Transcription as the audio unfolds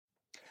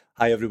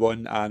Hi,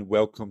 everyone, and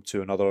welcome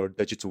to another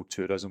digital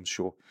tourism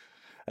show.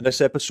 In this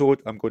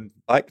episode, I'm going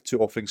back to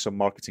offering some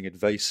marketing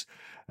advice,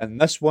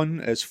 and this one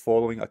is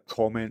following a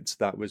comment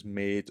that was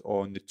made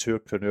on the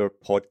Tourpreneur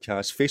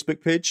podcast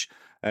Facebook page.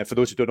 For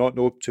those who do not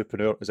know,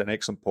 Tourpreneur is an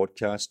excellent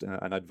podcast,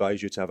 and I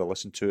advise you to have a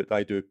listen to it.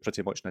 I do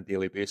pretty much on a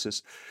daily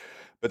basis.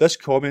 But this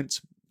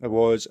comment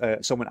was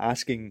someone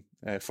asking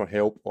for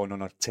help on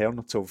an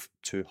alternative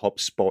to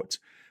HubSpot.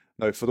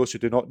 Now, for those who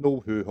do not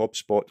know who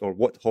HubSpot or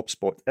what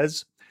HubSpot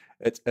is,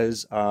 it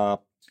is a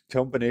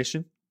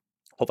combination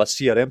of a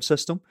CRM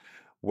system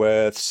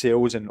with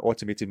sales and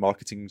automated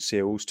marketing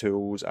sales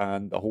tools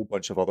and a whole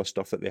bunch of other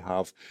stuff that they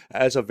have.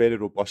 It is a very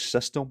robust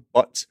system,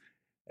 but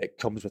it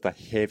comes with a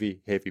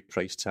heavy, heavy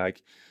price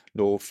tag.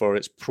 No, for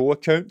its pro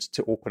account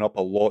to open up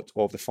a lot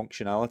of the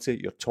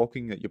functionality, you're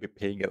talking that you'll be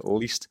paying at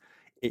least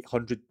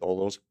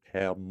 $800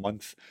 per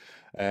month.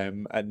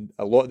 And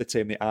a lot of the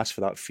time they ask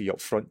for that fee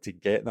up front to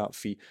get that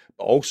fee.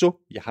 But also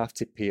you have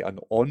to pay an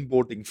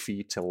onboarding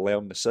fee to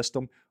learn the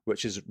system,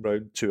 which is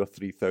around $2,000 or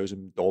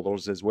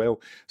 $3,000 as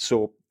well.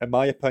 So in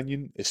my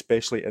opinion,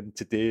 especially in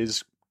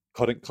today's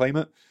current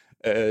climate,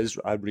 it is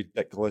a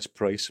ridiculous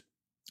price.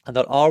 And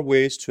there are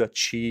ways to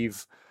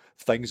achieve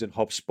things in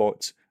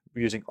HubSpot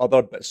using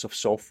other bits of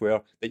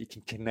software that you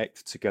can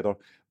connect together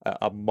at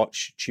a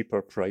much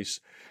cheaper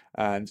price.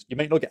 And you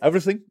might not get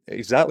everything,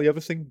 exactly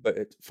everything,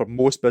 but for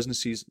most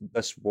businesses,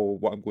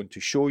 what I'm going to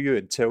show you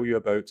and tell you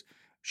about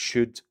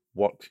should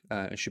work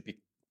and should be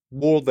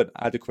more than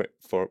adequate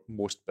for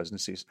most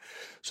businesses.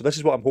 So this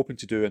is what I'm hoping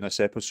to do in this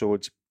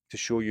episode to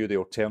show you the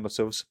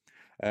alternatives.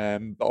 But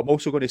I'm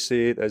also going to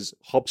say is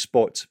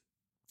HubSpot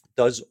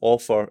does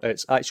offer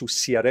its actual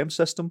CRM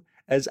system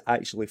is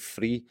actually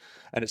free,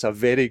 and it's a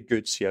very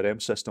good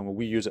CRM system.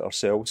 We use it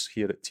ourselves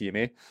here at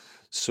TMA.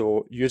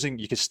 So you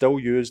can still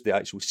use the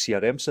actual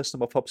CRM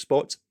system of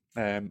HubSpot,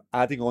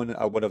 adding on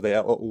one of the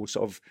little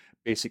sort of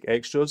basic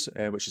extras,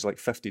 which is like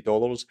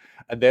 $50,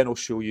 and then I'll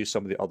show you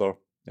some of the other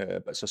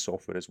bits of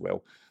software as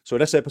well. So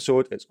in this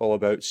episode, it's all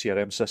about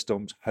CRM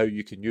systems, how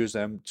you can use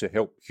them to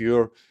help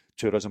your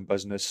tourism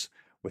business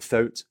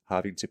without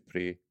having to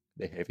pay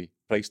the heavy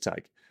price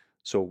tag.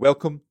 So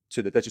welcome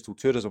to the Digital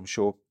Tourism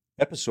Show,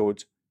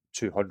 episode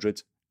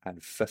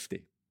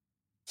 250.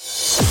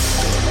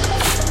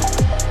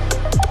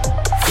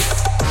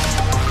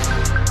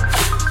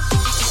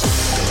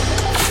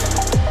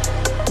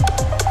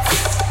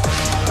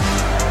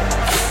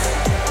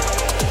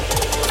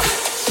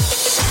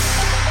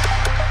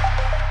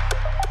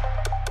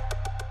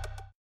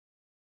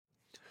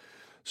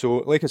 So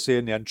like I say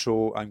in the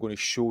intro, I'm going to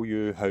show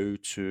you how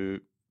to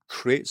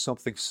create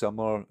something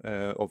similar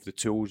of the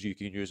tools you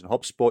can use in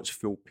HubSpot's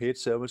full paid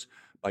service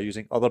by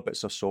using other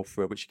bits of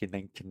software which you can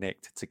then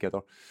connect together.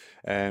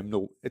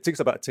 No, it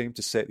takes a bit of time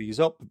to set these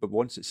up, but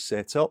once it's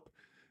set up,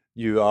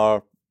 you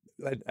are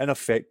in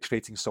effect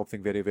creating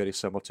something very, very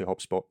similar to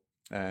HubSpot,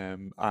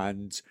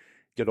 and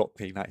you're not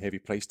paying that heavy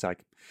price tag.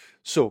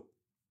 So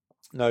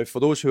now,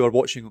 for those who are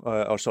watching,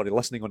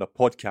 listening on a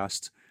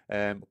podcast,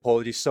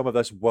 apologies, some of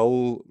this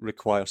will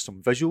require some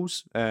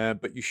visuals,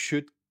 but you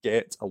should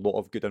get a lot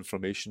of good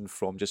information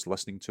from just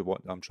listening to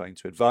what I'm trying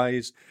to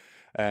advise.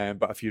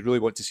 But if you really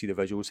want to see the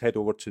visuals, head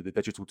over to the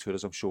Digital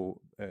Tourism Show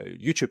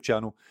YouTube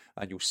channel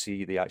and you'll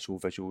see the actual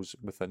visuals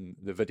within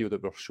the video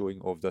that we're showing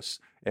of this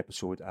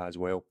episode as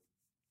well.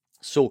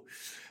 So,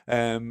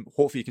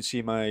 hopefully you can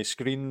see my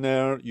screen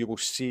there. You will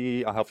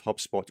see I have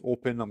HubSpot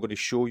open. I'm going to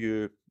show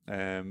you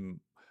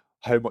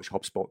how much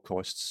HubSpot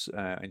costs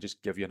and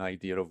just give you an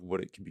idea of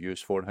what it can be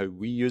used for and how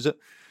we use it.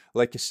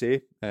 Like I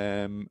say,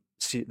 the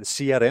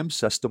CRM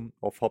system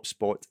of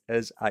HubSpot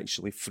is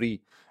actually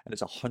free and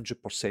it's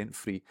 100%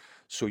 free.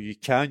 So you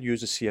can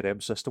use the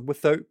CRM system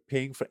without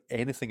paying for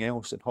anything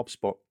else in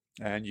HubSpot.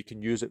 And you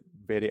can use it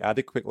very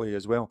adequately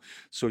as well.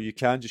 So you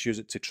can just use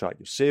it to track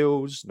your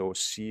sales,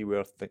 see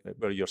where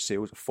your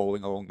sales are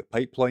falling along the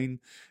pipeline,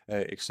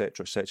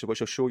 etc., etc.,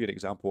 which I'll show you an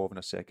example of in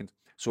a second.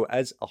 So it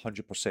is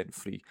 100%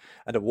 free,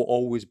 and it will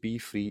always be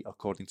free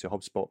according to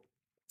HubSpot.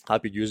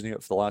 I've been using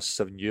it for the last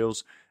 7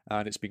 years,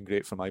 and it's been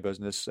great for my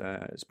business.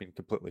 It's been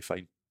completely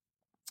fine.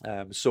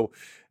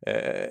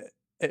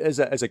 It is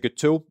a good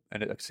tool,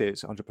 and like I say,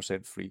 it's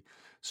 100% free.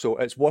 So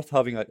it's worth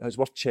it's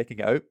worth checking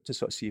it out to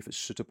sort of see if it's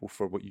suitable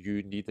for what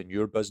you need in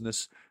your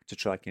business to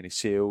track any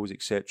sales,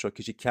 etc.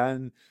 Because you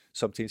can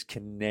sometimes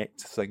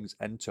connect things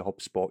into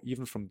HubSpot,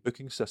 even from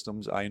booking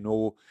systems. I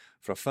know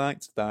for a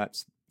fact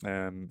that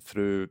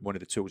through one of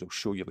the tools I'll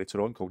show you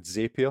later on called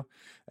Zapier,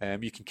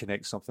 you can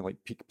connect something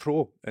like Peak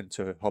Pro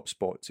into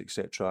HubSpot,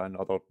 etc., and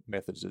other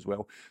methods as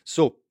well.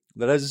 So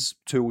there is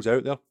tools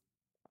out there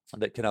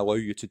that can allow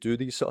you to do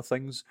these sort of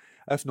things.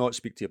 If not,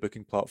 speak to your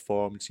booking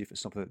platform and see if it's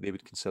something that they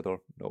would consider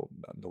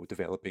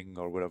developing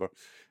or whatever.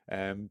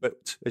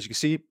 But as you can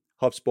see,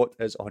 HubSpot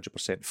is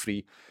 100%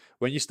 free.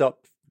 When you start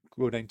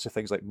going into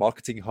things like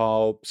Marketing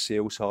Hub,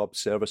 Sales Hub,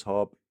 Service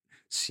Hub,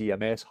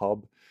 CMS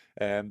Hub,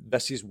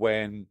 this is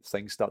when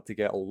things start to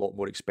get a lot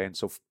more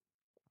expensive,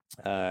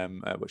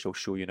 which I'll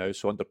show you now.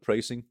 So under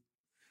pricing,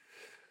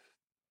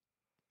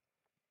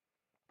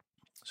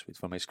 Just wait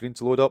for my screen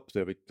to load up.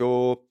 There we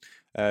go.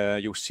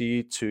 You'll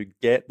see to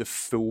get the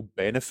full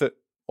benefit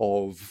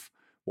of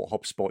what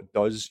HubSpot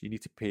does, you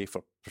need to pay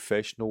for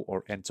professional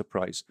or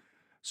enterprise.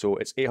 So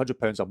it's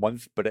 £800 a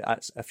month, but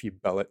that's if you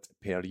bill it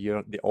per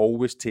year. They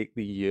always take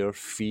the year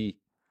fee.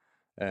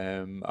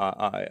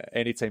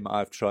 Anytime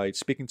I've tried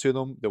speaking to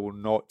them, they will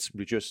not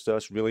reduce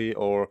this really,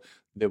 or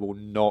they will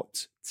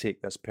not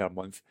take this per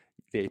month.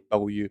 They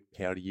bill you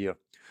per year.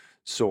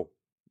 So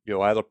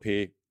you'll either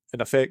pay, in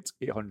effect,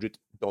 $800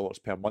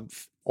 per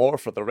month, or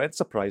for the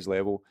enterprise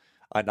level,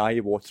 an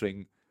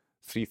eye-watering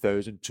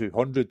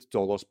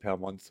 $3,200 per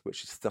month,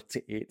 which is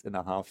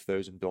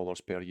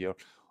 $38,500 per year,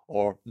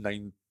 or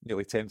nearly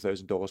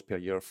 $10,000 per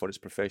year for its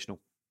professional.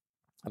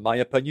 In my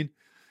opinion,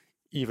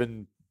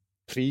 even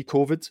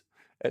pre-COVID,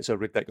 it's a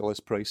ridiculous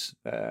price.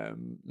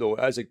 Though,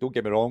 don't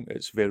get me wrong,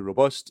 it's very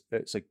robust.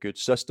 It's a good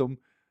system.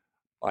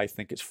 I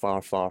think it's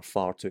far, far,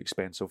 far too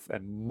expensive,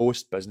 and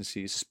most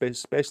businesses,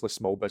 especially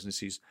small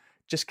businesses,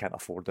 just can't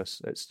afford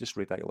this. It's just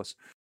ridiculous.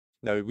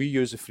 Now, we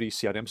use a free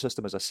CRM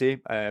system, as I say,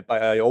 but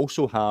I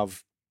also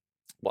have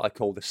what I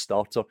call the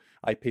starter.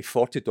 I pay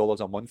 $40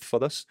 a month for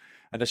this,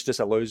 and this just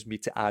allows me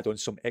to add on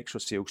some extra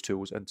sales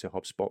tools into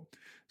HubSpot.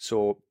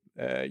 So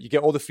you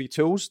get all the free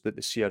tools that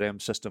the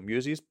CRM system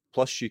uses,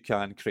 plus you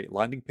can create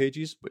landing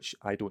pages, which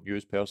I don't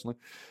use personally.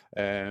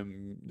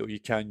 You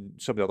can,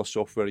 some of the other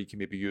software you can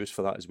maybe use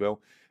for that as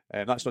well.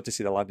 That's not to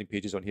say the landing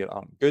pages on here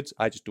aren't good.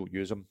 I just don't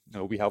use them.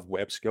 We have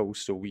web skills,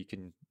 so we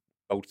can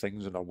build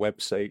things on our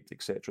website,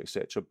 etc.,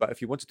 etc. But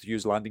if you wanted to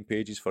use landing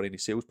pages for any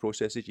sales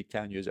processes, you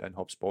can use it in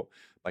HubSpot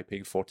by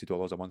paying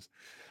 $40 a month.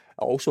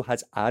 It also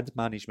has ad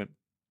management,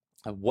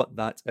 and what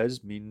that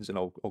means, and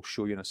I'll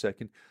show you in a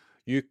second.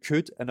 You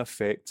could, in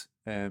effect,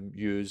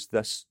 use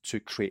this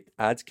to create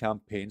ad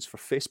campaigns for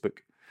Facebook.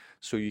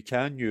 So you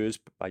can use,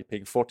 by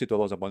paying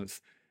 $40 a month,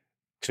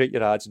 create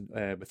your ads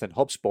within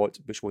HubSpot,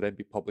 which will then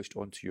be published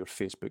onto your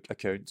Facebook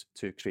account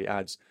to create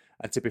ads.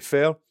 And to be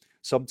fair,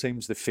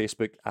 sometimes the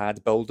Facebook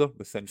ad builder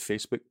within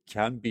Facebook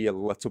can be a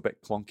little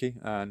bit clunky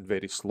and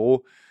very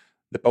slow.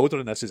 The builder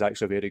in this is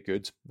actually very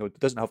good. It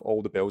doesn't have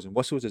all the bells and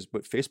whistles as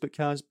what Facebook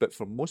has, but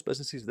for most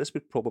businesses, this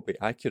would probably be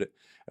accurate.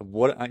 And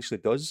what it actually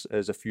does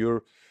is, if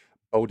you're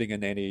building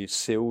in any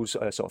sales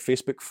sort of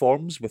Facebook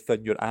forms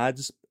within your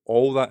ads,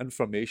 all that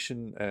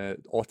information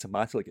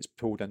automatically gets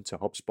pulled into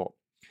HubSpot.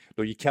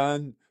 Now, you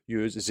can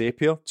use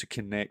Zapier to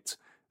connect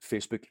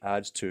Facebook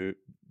ads to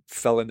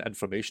fill in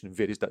information in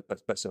various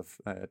bits of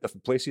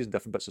different places and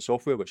different bits of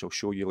software, which I'll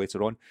show you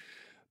later on.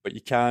 But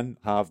you can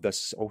have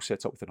this all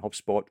set up within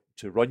HubSpot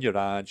to run your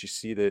ads. You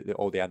see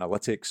all the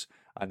analytics,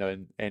 and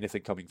then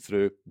anything coming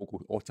through will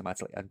go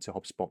automatically into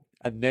HubSpot.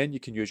 And then you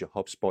can use your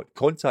HubSpot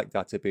contact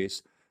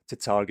database to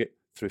target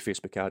through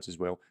Facebook ads as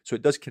well. So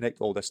it does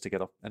connect all this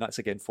together, and that's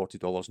again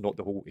 $40, not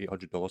the whole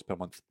 $800 per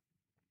month.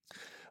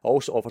 It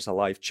also offers a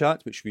live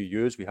chat, which we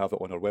use. We have it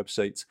on our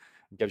website.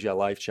 It gives you a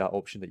live chat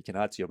option that you can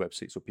add to your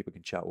website so people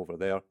can chat over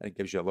there. And it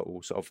gives you a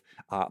little sort of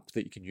app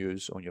that you can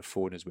use on your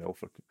phone as well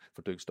for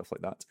doing stuff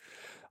like that.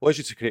 It allows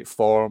you to create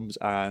forms,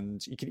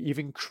 and you can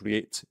even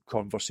create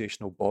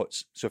conversational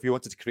bots. So if you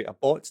wanted to create a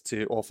bot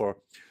to offer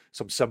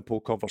some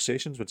simple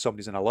conversations when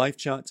somebody's in a live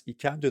chat, you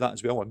can do that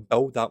as well and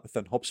build that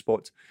within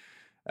HubSpot.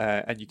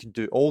 And you can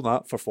do all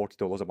that for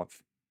 $40 a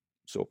month.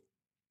 So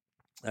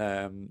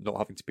not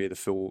having to pay the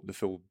full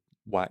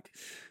whack.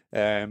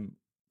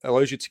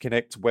 Allows you to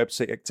connect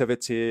website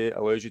activity,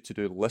 allows you to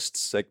do list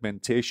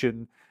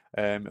segmentation,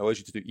 allows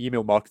you to do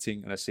email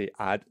marketing, and I say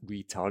ad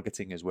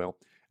retargeting as well.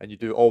 And you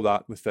do all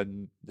that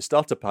within the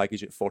starter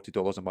package at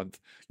 $40 a month.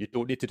 You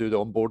don't need to do the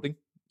onboarding,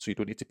 so you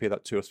don't need to pay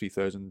that $2,000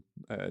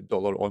 or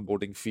 $3,000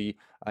 onboarding fee,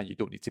 and you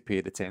don't need to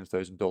pay the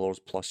 $10,000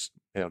 plus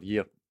per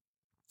year.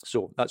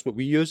 So that's what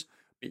we use,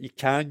 but you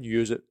can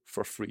use it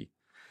for free.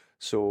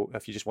 So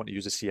if you just want to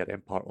use the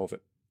CRM part of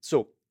it.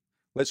 So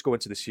let's go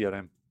into the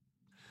CRM.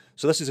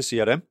 So this is a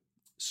CRM.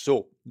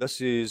 So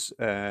this is,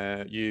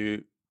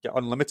 you get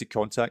unlimited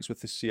contacts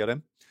with the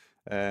CRM.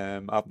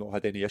 I've not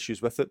had any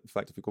issues with it. In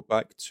fact, if we go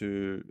back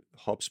to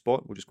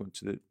HubSpot, we're just going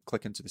to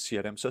click into the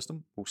CRM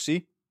system. We'll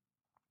see.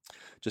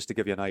 Just to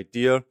give you an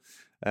idea,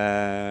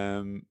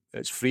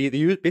 it's free.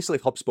 Basically,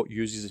 HubSpot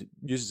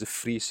uses a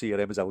free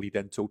CRM as a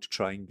lead-in tool to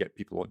try and get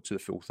people onto the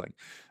full thing.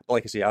 But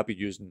like I say, I've been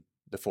using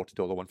the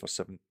 $40 one for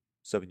seven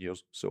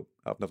years, so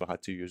I've never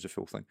had to use the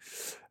full thing.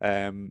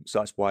 So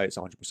that's why it's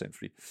 100%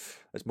 free.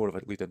 It's more of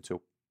a lead-in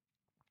tool.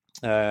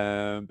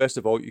 Best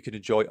of all, you can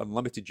enjoy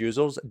unlimited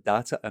users,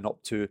 data, and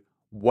up to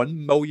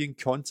 1 million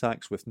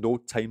contacts with no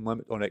time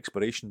limit or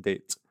expiration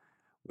date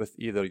with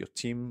either your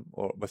team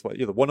or with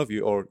either one of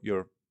you or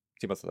your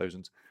team of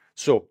thousands.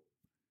 So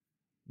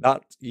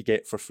that you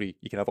get for free.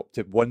 You can have up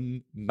to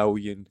 1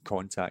 million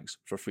contacts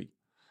for free.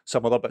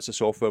 Some other bits of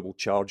software will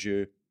charge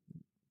you,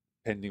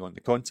 depending on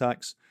the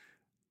contacts.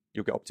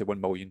 You'll get up to 1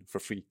 million for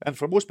free. And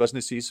for most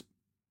businesses,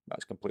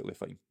 that's completely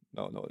fine.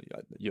 No,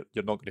 you're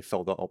not going to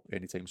fill that up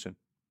anytime soon.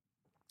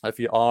 If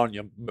you are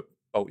and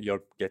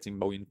you're getting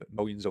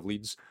millions of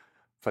leads,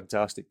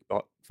 fantastic.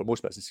 But for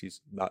most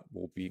businesses, that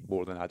will be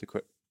more than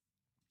adequate.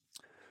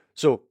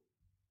 So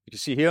you can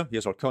see here,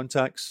 here's our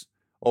contacts.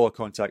 All our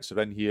contacts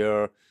are in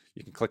here.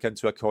 You can click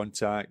into a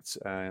contact,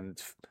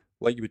 and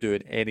like you would do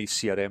in any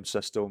CRM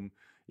system,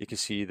 you can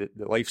see the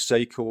life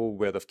cycle,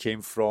 where they've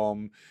came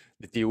from,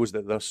 the deals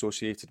that they're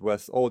associated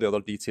with, all the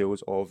other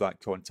details of that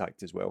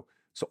contact as well.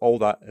 So all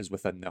that is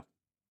within there.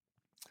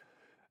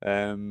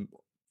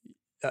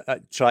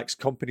 It tracks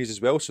companies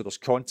as well. So there's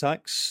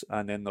contacts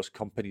and then there's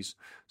companies.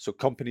 So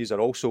companies are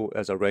also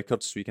as a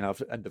record. So you can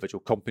have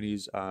individual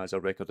companies as a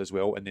record as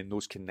well. And then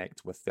those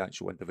connect with the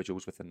actual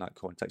individuals within that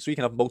contact. So you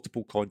can have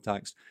multiple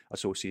contacts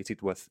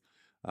associated with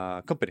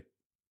a company.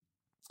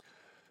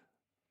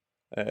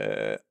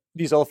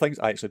 These other things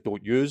I actually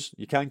don't use.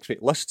 You can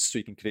create lists, so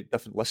you can create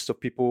different lists of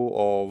people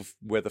of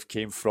where they've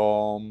came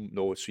from,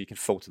 so you can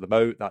filter them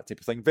out, that type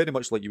of thing. Very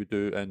much like you would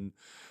do in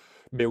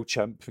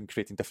MailChimp and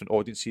creating different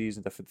audiences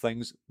and different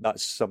things.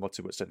 That's similar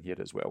to what's in here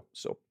as well.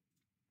 So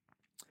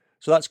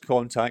that's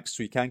contacts.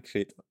 So you can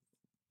create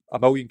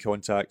 1,000,000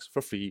 contacts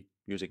for free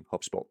using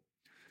HubSpot.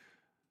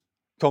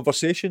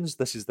 Conversations,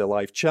 this is the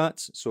live chat.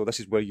 So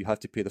this is where you have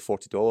to pay the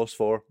 $40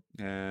 for.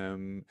 You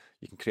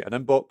can create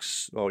an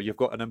inbox, or you've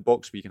got an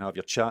inbox where you can have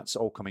your chats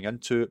all coming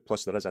into it.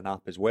 Plus there is an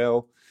app as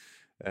well.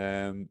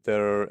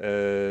 There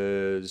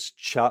is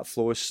chat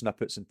flows,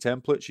 snippets, and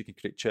templates. You can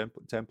create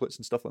templates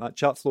and stuff like that.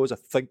 Chat flows, I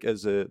think,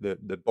 is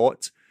the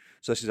bot.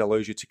 So this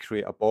allows you to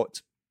create a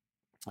bot.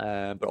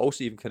 But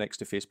also even connects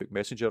to Facebook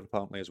Messenger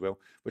apparently as well,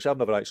 which I've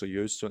never actually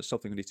used, so it's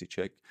something we need to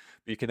check.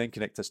 But you can then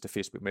connect this to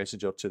Facebook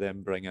Messenger to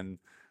then bring in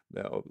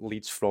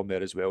leads from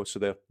there as well. So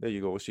there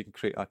you go. So you can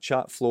create a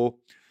chat flow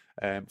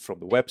from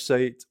the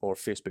website or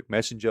Facebook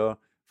Messenger.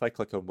 If I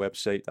click on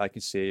website, I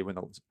can say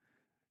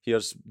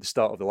here's the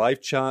start of the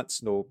live chat.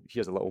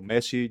 Here's a little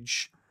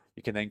message.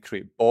 You can then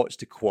create bots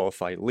to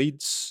qualify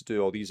leads,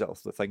 do all these other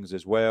things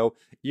as well.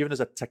 Even as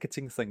a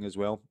ticketing thing as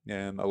well,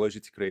 allows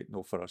you to create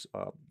for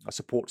a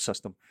support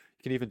system.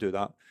 You can even do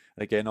that.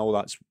 And again, all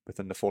that's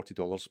within the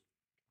 $40.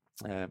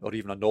 Or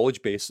even a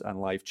knowledge base and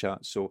live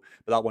chat. So,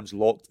 but that one's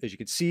locked, as you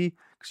can see,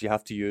 because you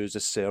have to use a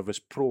Service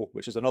Pro,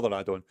 which is another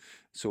add-on.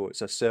 So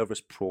it's a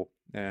Service Pro,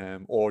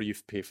 or you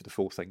pay for the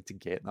full thing to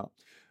get that.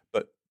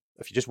 But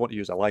if you just want to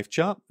use a live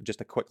chat,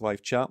 just a quick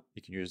live chat,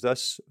 you can use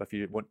this. If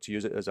you want to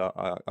use it as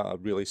a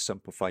really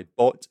simplified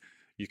bot,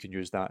 you can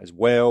use that as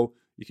well.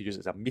 You can use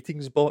it as a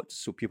meetings bot,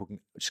 so people can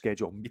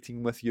schedule a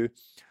meeting with you,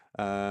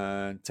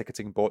 and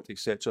ticketing bot,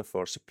 etc.,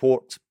 for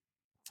support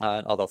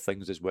and other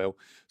things as well.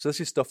 So this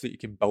is stuff that you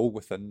can build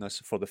within this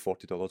for the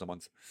 $40 a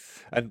month.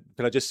 And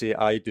can I just say,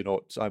 I do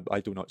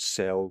not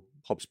sell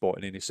HubSpot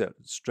in any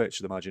certain stretch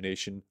of the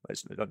imagination. I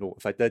don't know,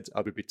 if I did,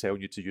 I would be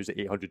telling you to use the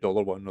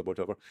 $800 one or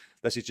whatever.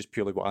 This is just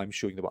purely what I'm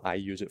showing you, what I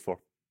use it for.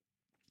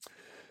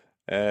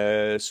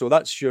 So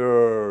that's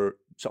your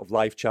sort of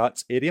live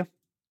chats area.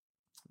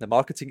 The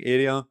marketing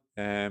area,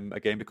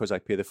 again, because I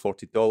pay the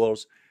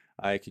 $40,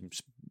 I can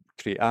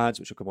create ads,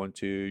 which will come on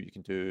to. You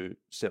can do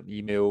certain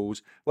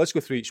emails. Let's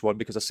go through each one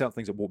because there's certain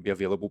things that won't be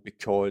available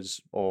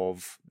because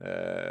of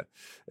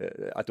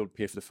I don't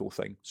pay for the full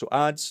thing. So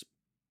ads,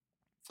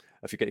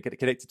 if you get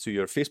connected to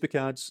your Facebook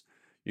ads,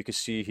 you can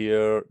see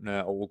here,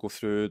 we'll go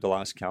through the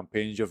last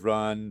campaigns you've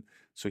run.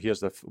 So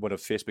here's one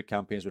of Facebook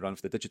campaigns we ran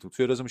for the Digital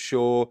Tourism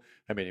Show.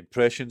 How many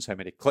impressions, how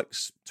many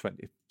clicks,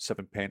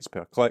 27 pence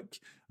per click.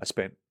 I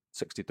spent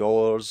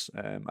 $60.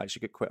 I actually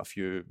get quite a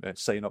few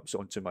sign-ups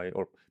onto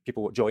or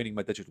people joining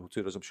my Digital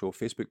Tourism Show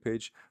Facebook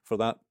page for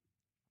that.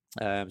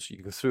 So you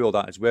can go through all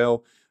that as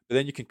well. But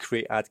then you can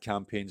create ad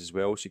campaigns as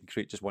well. So you can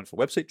create just one for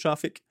website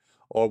traffic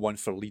or one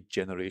for lead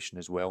generation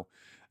as well.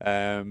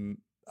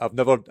 I've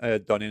never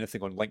done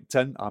anything on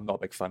LinkedIn. I'm not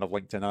a big fan of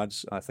LinkedIn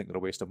ads. I think they're a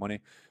waste of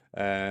money.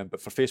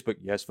 But for Facebook,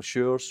 yes, for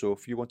sure. So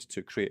if you wanted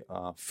to create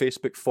a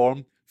Facebook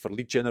form for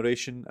lead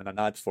generation and an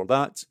ad for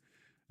that,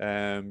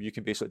 you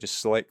can basically just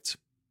select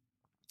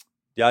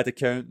the ad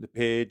account, the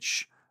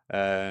page,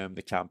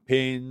 the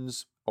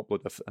campaigns,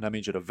 upload an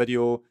image or a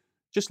video,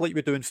 just like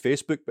we do in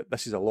Facebook, but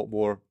this is a lot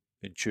more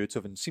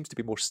intuitive and seems to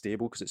be more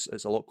stable because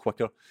it's a lot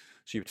quicker.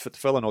 So you would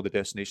fill in all the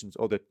destinations,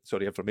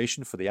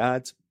 information for the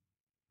ad.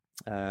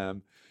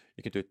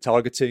 You can do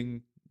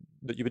targeting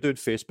that you would do in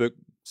Facebook,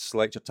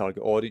 select your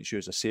target audience,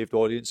 use a saved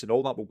audience, and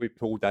all that will be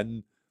pulled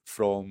in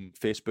from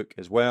Facebook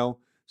as well.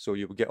 So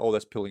you will get all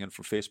this pulling in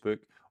from Facebook,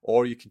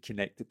 or you can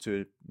connect it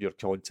to your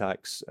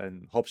contacts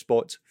in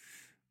HubSpot,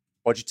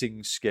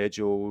 budgeting,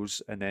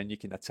 schedules, and then you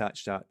can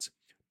attach that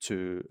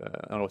to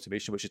an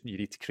automation, which is you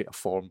need to create a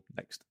form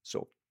next.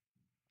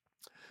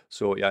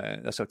 So yeah,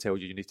 this will tell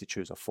you need to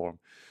choose a form.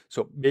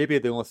 So maybe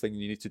the only thing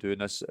you need to do in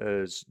this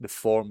is the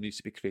form needs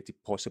to be created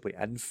possibly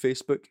in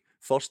Facebook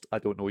first. I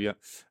don't know yet.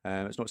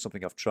 It's not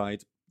something I've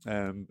tried,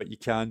 but you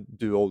can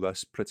do all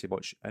this pretty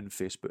much in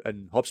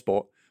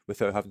HubSpot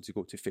without having to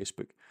go to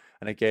Facebook.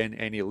 And again,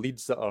 any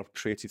leads that are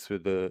created through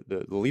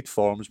the lead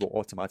forms will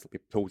automatically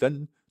be pulled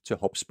in to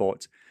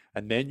HubSpot,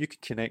 and then you can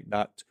connect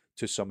that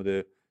to some of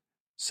the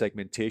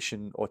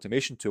segmentation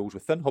automation tools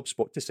within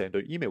HubSpot to send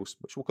out emails,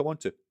 which we'll come on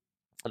to.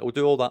 And it will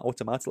do all that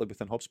automatically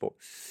within HubSpot.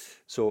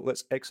 So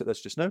let's exit this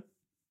just now.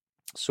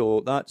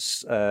 So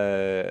that's,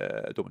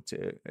 I don't want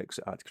to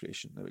exit ad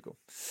creation. There we go.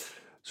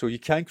 So you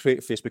can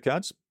create Facebook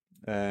ads.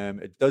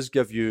 It does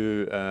give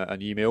you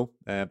an email,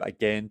 but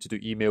again, to do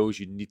emails,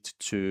 you need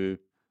to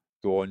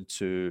go on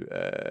to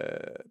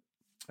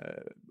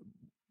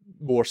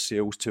more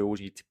sales tools.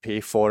 You need to pay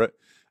for it.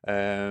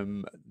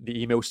 The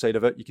email side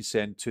of it, you can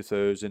send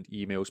 2,000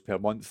 emails per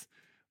month,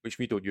 which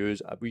we don't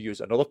use. We use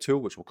another tool,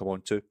 which we'll come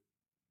on to.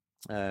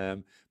 But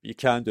you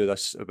can do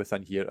this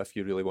within here if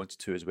you really wanted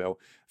to as well.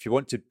 If you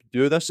want to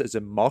do this as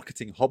a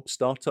marketing hub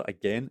starter,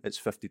 again, it's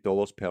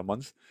 $50 per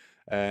month.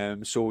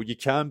 So you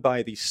can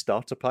buy these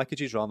starter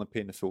packages rather than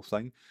paying the full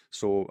thing.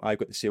 So I've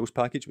got the sales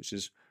package, which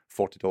is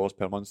 $40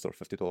 per month or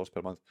 $50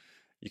 per month.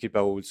 You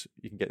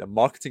can get the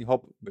marketing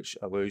hub, which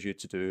allows you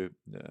to do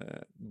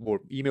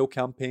more email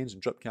campaigns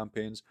and drip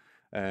campaigns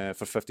for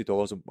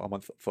 $50 a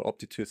month for up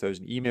to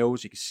 2,000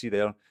 emails. You can see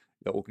there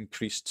that will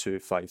increase to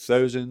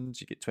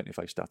 5,000. You get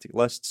 25 static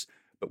lists,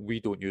 but we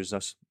don't use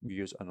this. We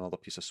use another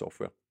piece of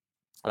software.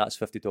 And that's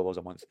 $50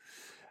 a month.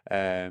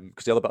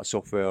 Because the other bit of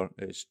software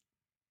is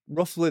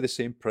roughly the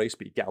same price,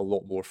 but you get a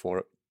lot more for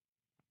it.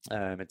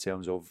 In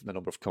terms of the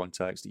number of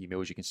contacts, the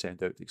emails you can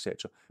send out,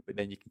 etc. But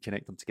then you can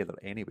connect them together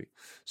anyway.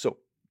 So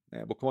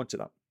we'll come on to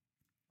that.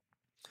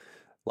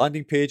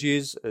 Landing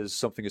pages is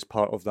something as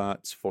part of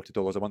that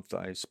 $40 a month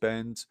that I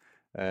spend.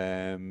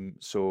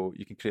 So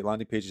you can create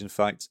landing pages. In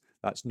fact,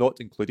 that's not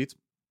included.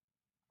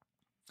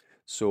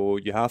 So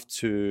you have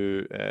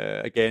to,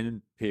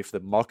 again, pay for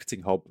the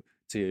marketing hub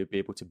to be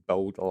able to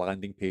build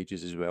landing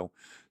pages as well.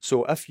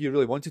 So if you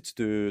really wanted to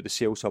do the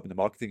sales hub and the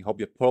marketing hub,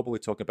 you're probably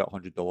talking about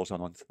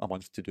 $100 a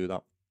month to do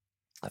that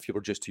if you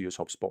were just to use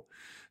HubSpot.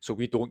 So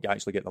we don't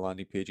actually get the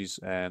landing pages,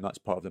 and that's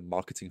part of the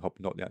marketing hub,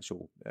 not the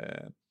actual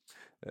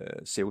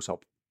sales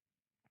hub.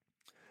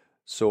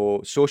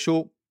 So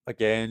social,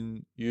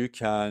 again, you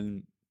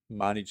can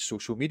manage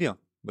social media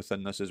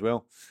within this as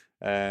well.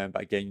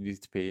 But again, you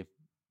need to pay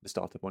the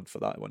starter one for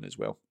that one as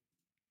well.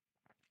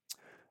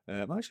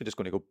 I'm actually just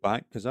going to go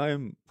back because I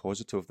am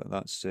positive that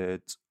that's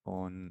said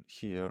on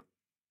here.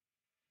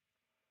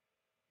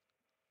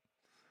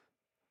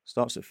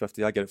 Starts at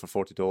 50. I get it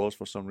for $40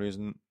 for some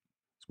reason.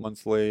 It's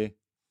monthly.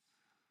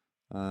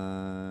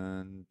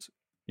 And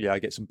yeah, I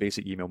get some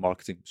basic email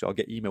marketing. So I'll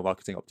get email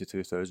marketing up to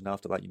 2,000.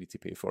 After that, you need to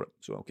pay for it.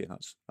 So okay,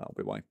 that'll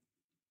be why.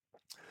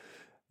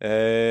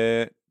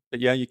 But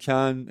yeah, you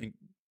can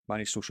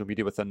manage social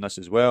media within this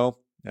as well.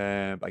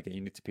 But again,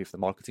 you need to pay for the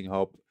marketing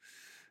hub.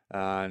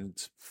 And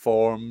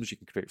forms, you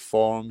can create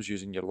forms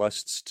using your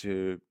lists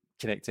to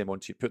put them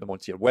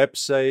onto your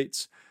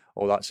website,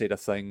 all that side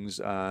of things.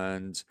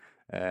 And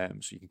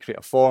so you can create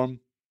a form,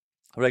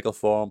 a regular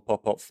form,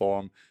 pop-up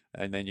form,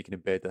 and then you can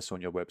embed this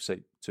on your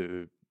website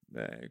to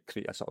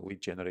create a sort of lead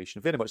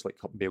generation, very much like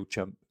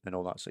MailChimp and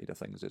all that side of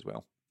things as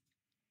well.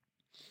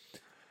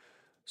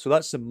 So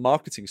that's the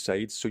marketing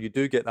side. So you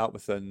do get that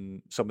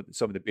within some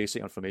of the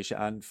basic information,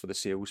 and for the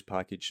sales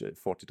package at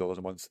 $40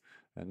 a month.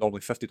 And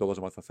normally $50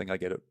 a month. I think I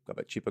get it a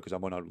bit cheaper because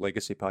I'm on a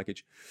legacy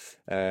package.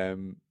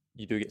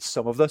 You do get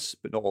some of this,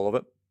 but not all of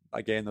it.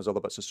 Again, there's other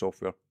bits of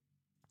software.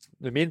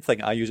 The main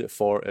thing I use it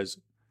for is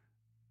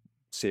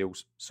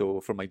sales.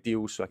 So for my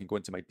deals, so I can go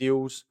into my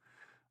deals.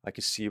 I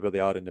can see where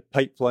they are in the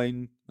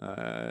pipeline.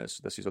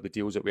 So this is all the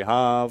deals that we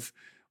have,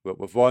 what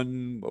we've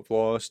won, what we've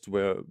lost,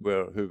 who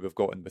we've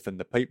gotten within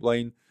the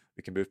pipeline.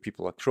 We can move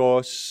people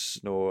across,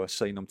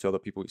 assign them to other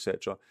people,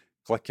 etc.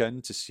 Click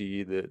in to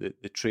see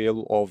the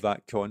trail of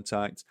that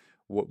contact,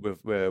 what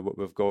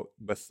we've got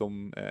with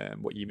them,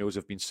 what emails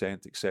have been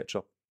sent,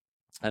 etc.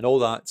 And all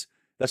that.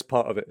 This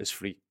part of it is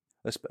free.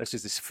 This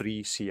is this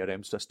free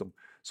CRM system.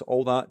 So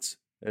all that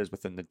is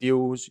within the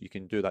deals. You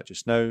can do that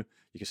just now.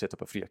 You can set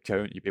up a free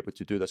account. You'll be able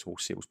to do this whole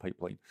sales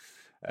pipeline.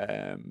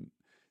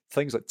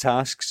 Things like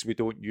tasks we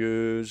don't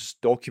use,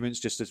 documents,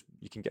 just as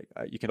you can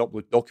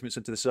upload documents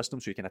into the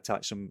system, so you can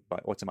attach them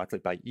automatically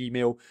by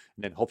email,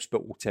 and then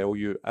HubSpot will tell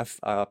you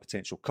if a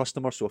potential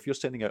customer. So if you're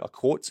sending out a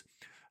quote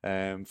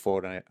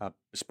for a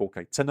bespoke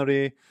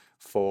itinerary,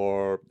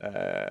 for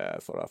a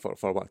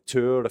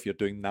tour, if you're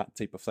doing that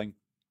type of thing,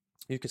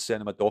 you can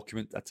send them a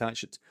document,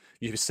 attach it.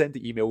 You can send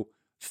the email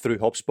through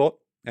HubSpot,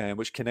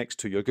 which connects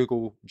to your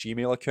Google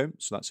Gmail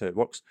account. So that's how it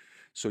works.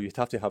 So you'd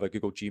have to have a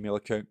Google Gmail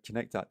account,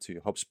 connect that to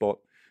your HubSpot,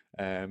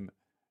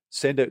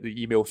 send out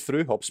the email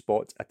through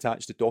HubSpot,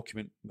 attach the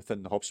document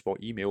within the HubSpot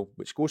email,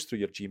 which goes through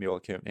your Gmail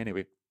account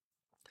anyway.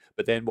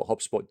 But then what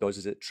HubSpot does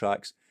is it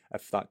tracks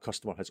if that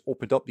customer has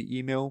opened up the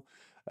email,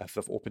 if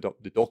they've opened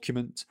up the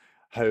document,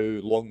 how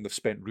long they've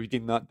spent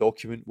reading that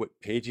document, what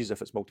pages,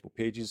 if it's multiple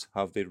pages,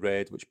 have they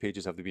read, which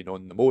pages have they been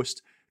on the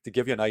most, to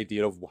give you an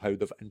idea of how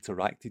they've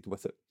interacted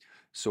with it.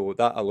 So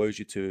that allows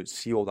you to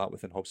see all that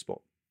within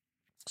HubSpot.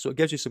 So it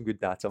gives you some good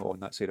data on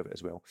that side of it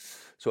as well.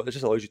 So it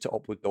just allows you to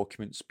upload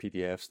documents,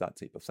 PDFs, that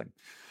type of thing.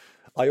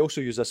 I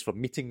also use this for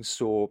meetings.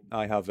 So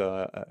I have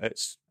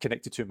it's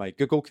connected to my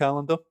Google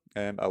Calendar.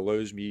 It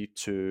allows me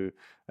to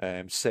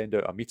send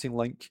out a meeting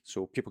link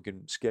so people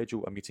can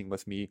schedule a meeting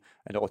with me,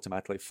 and it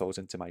automatically fills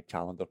into my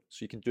calendar.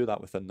 So you can do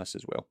that within this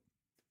as well.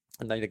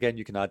 And then again,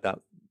 you can add that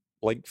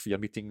link for your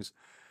meetings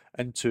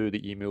into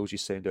the emails you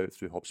send out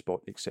through HubSpot,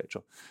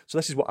 etc. So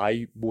this is what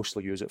I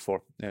mostly use it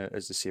for,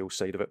 is the sales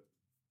side of it.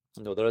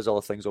 There is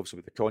other things obviously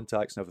with the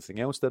contacts and everything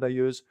else that I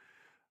use,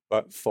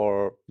 but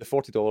for the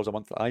 $40 a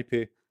month that I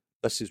pay,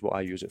 this is what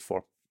I use it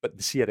for. But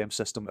the CRM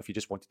system, if you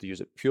just wanted to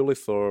use it purely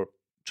for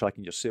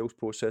tracking your sales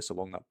process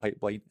along that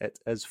pipeline, it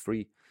is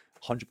free,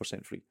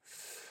 100% free.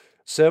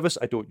 Service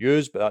I don't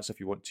use, but that's if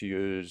you want to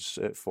use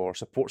it for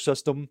support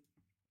system.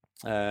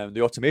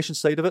 The automation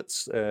side of it,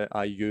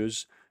 I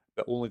use,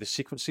 but only the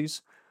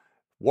sequences.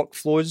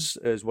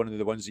 Workflows is one of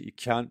the ones that you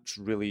can't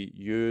really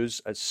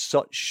use as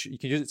such. You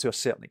can use it to a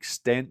certain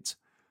extent,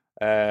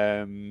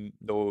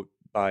 though,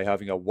 by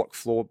having a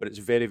workflow, but it's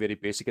very, very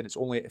basic, and it's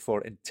only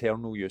for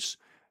internal use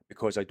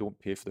because I don't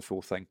pay for the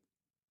full thing.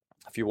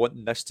 If you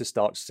want this to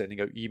start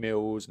sending out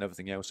emails and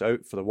everything else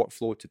out for the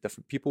workflow to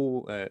different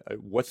people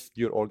with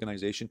your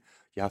organization,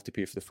 you have to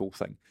pay for the full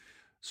thing.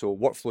 So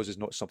workflows is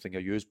not something I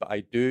use, but I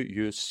do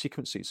use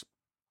sequences.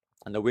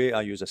 And the way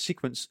I use a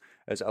sequence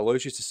is it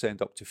allows you to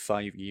send up to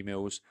 5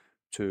 emails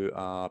to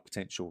a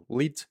potential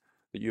lead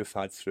that you've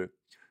had through.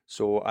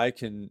 So I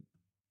can,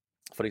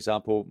 for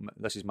example,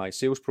 this is my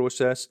sales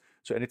process.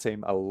 So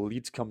anytime a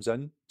lead comes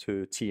in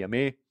to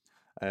TMA,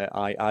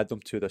 I add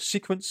them to the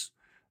sequence.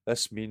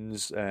 This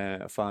means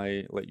if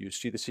I let you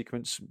see the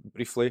sequence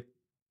briefly,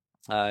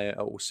 I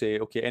will say,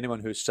 okay, anyone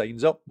who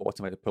signs up will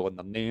automatically pull in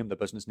their name, their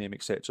business name,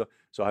 etc.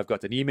 So I've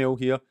got an email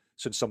here.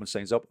 So when someone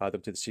signs up, add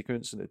them to the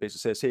sequence, and it basically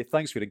says, hey,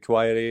 thanks for your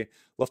inquiry.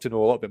 Love to know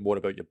a little bit more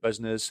about your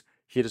business.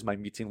 Here is my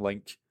meeting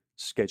link.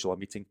 Schedule a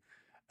meeting.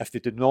 If they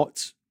do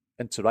not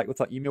interact with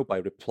that email by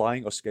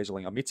replying or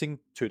scheduling a meeting,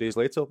 2 days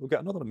later, they'll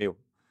get another email.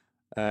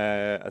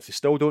 If they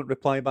still don't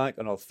reply back,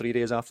 another 3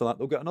 days after that,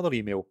 they'll get another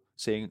email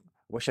saying,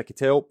 wish I could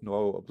help.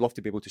 No, I'd love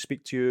to be able to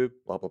speak to you,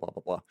 blah, blah, blah,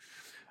 blah, blah.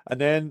 And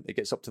then it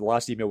gets up to the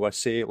last email where I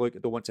say, look, I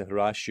don't want to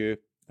harass you.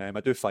 I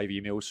do 5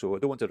 emails, so I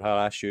don't want to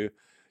harass you.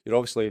 You're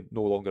obviously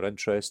no longer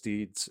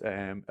interested.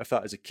 If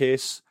that is the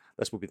case,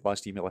 this will be the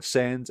last email I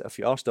send. If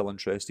you are still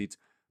interested,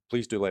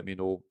 please do let me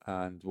know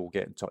and we'll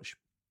get in touch.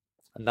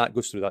 And that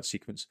goes through that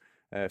sequence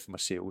for my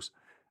sales.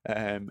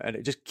 And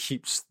it just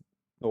keeps,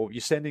 you're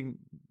sending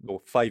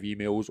 5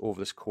 emails over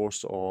this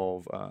course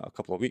of a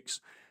couple of weeks.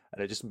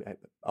 And it just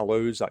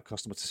allows that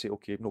customer to say,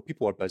 okay,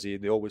 people are busy.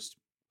 They always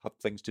have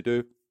things to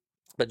do.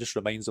 But it just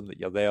reminds them that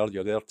you're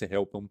there to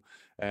help them.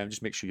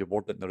 Just make sure you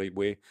word it in the right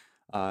way.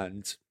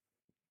 And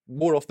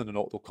more often than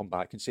not, they'll come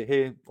back and say,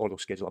 hey, or they'll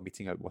schedule a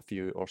meeting out with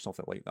you or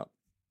something like that.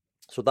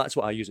 So that's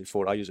what I use it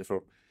for. I use it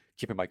for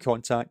keeping my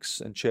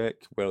contacts in check,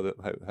 how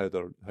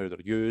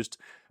they're used.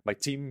 My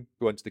team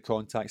go into the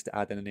contacts to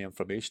add in any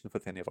information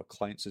with any of our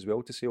clients as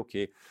well to say,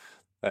 okay,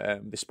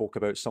 they spoke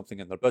about something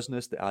in their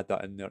business, they add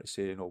that in there to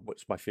say,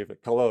 what's my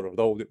favorite color,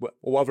 or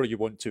whatever you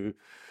want to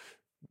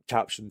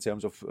capture in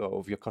terms of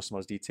your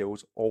customers'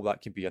 details, all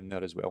that can be in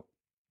there as well.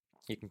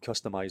 You can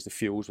customize the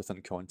fields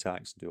within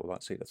contacts and do all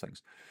that side of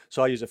things.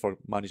 So I use it for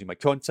managing my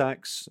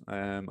contacts,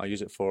 I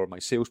use it for my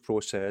sales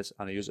process,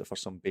 and I use it for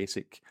some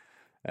basic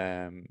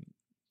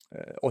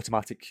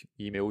automatic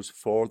emails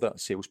for the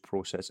sales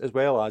process, as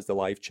well as the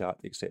live chat,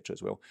 etc.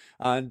 as well.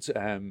 And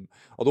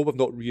although we've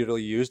not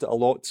really used it a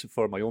lot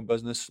for my own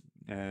business,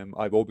 I'm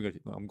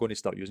going to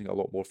start using it a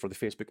lot more for the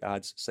Facebook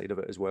ads side of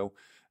it as well,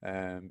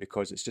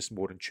 because it's just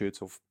more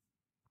intuitive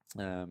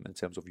in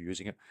terms of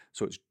using it.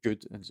 So it's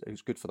good, and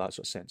it's good for that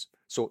sort of sense.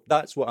 So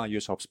that's what I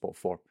use HubSpot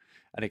for.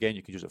 And again,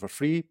 you can use it for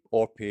free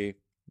or pay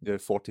the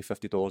 $40,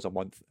 $50 a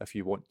month if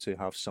you want to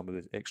have some of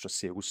the extra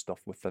sales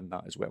stuff within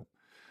that as well.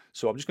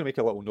 So I'm just going to make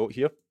a little note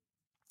here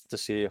to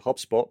say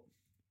HubSpot,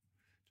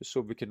 just so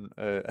we can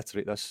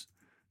iterate this.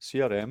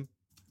 CRM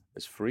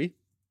is free.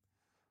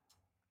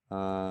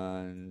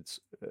 And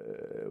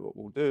what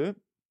we'll do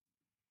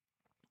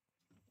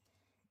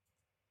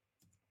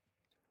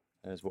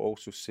is we'll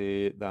also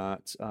say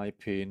that I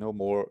pay no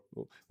more.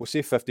 We'll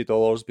say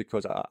 $50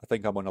 because I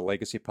think I'm on a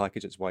legacy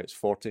package. It's why it's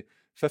 $40.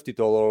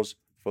 $50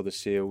 for the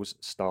sales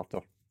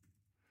starter.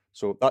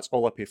 So that's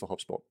all I pay for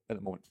HubSpot at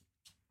the moment.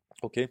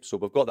 Okay, so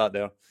we've got that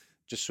there,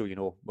 just so you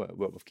know where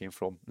we've came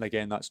from. And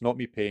again, that's not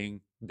me paying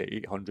the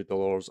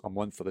 $800 a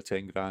month for the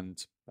 10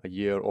 grand a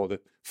year or the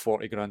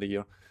 40 grand a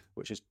year,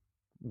 which is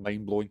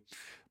mind blowing.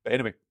 But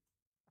anyway,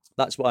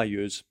 that's what I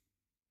use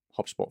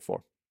HubSpot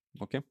for.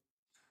 Okay,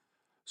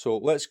 so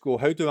let's go.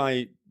 How do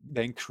I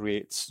then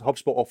create?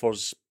 HubSpot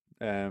offers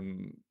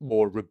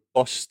more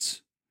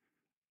robust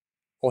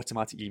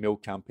automatic email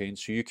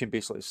campaigns. So you can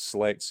basically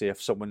select, say,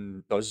 if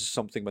someone does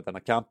something within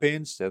a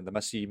campaign, send them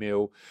this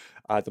email,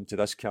 add them to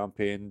this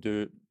campaign,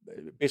 do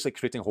basically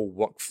creating a whole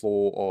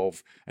workflow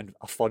of, and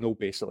a funnel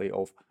basically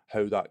of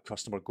how that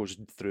customer goes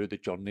through the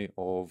journey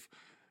of,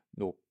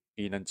 you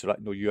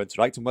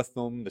interacting with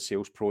them, the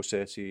sales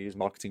processes,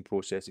 marketing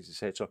processes,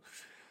 etc.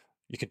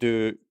 You could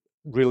do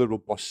really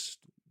robust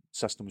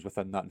systems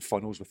within that and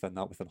funnels within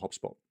that within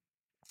HubSpot.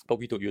 But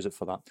we don't use it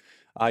for that.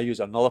 I use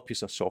another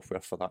piece of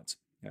software for that.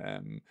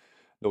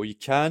 Though you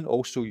can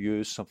also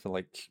use something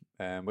like,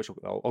 which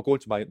I'll go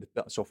into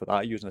the software that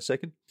I use in a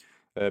second,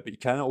 but you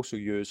can also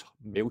use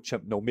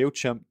MailChimp. Now,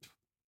 MailChimp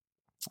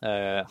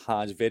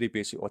has very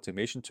basic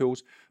automation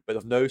tools, but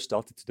they've now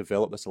started to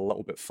develop this a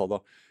little bit further.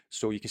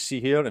 So you can see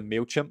here in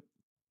MailChimp,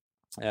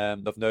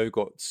 they've now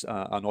got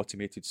an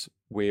automated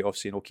way of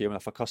saying, okay, when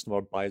if a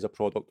customer buys a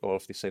product or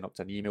if they sign up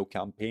to an email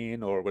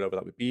campaign or whatever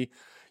that would be,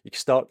 you can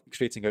start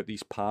creating out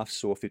these paths.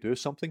 So if they do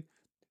something,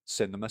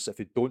 send them this. If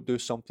they don't do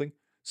something,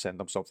 send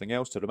them something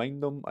else to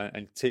remind them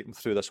and take them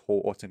through this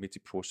whole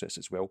automated process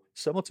as well,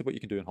 similar to what you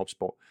can do in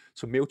HubSpot.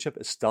 So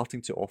MailChimp is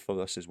starting to offer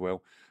this as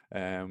well.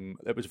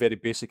 It was very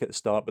basic at the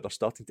start, but they're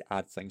starting to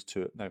add things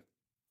to it now.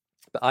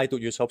 But I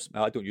don't use HubSpot,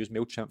 I don't use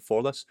MailChimp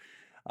for this.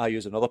 I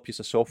use another piece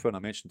of software, and I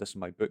mentioned this in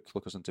my book,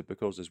 Lookers into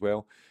Bookers as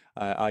well.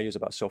 I use a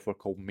bit of software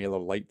called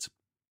MailerLite.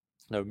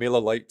 Now,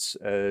 MailerLite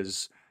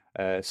is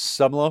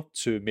similar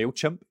to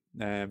MailChimp,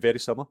 very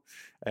similar,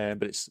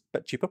 but it's a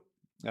bit cheaper.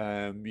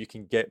 You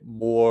can get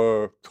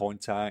more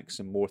contacts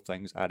and more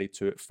things added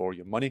to it for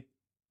your money.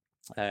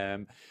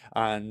 And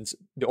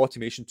the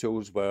automation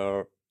tools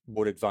were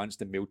more advanced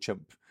than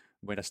MailChimp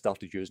when I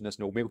started using this.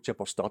 Now,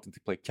 MailChimp are starting to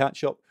play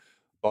catch up,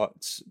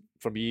 but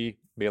for me,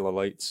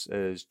 MailerLite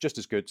is just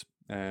as good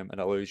and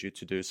allows you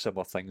to do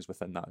similar things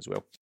within that as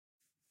well.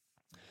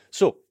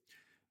 So,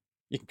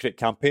 you can create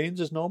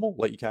campaigns as normal,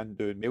 like you can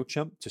do in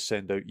MailChimp to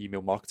send out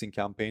email marketing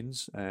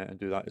campaigns and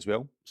do that as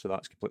well. So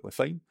that's completely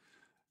fine.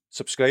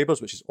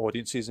 Subscribers, which is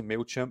audiences in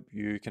MailChimp,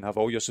 you can have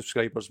all your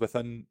subscribers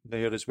within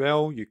there as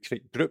well. You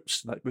create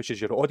groups, which is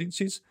your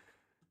audiences.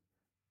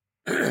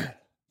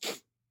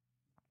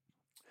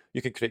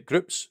 You can create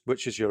groups,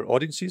 which is your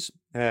audiences,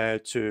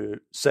 to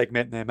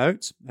segment them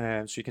out.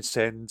 So you can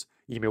send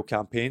email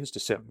campaigns to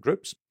certain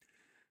groups.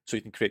 So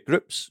you can create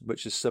groups,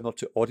 which is similar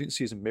to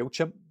audiences in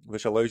MailChimp,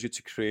 which allows you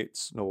to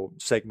create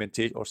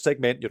segmentation or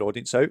segment your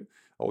audience out,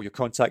 all your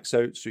contacts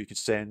out, so you can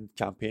send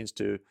campaigns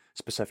to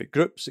specific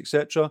groups,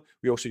 etc.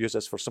 We also use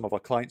this for some of our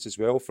clients as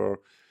well for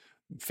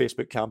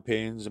Facebook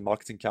campaigns and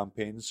marketing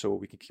campaigns, so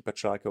we can keep a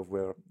track of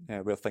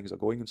where things are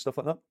going and stuff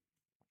like that.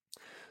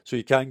 So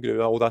you can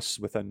do all this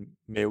within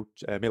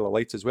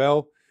MailerLite as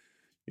well.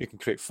 You can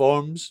create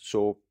forms,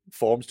 so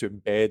forms to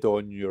embed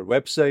on your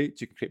website.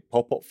 You can create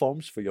pop-up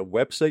forms for your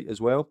website as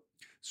well.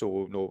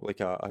 So, like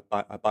a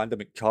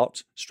abandonment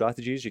cart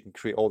strategies, you can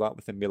create all that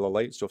within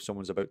MailerLite. So if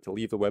someone's about to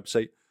leave the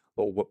website,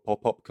 a little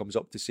pop-up comes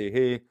up to say,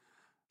 hey,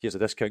 here's a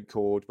discount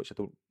code, which I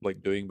don't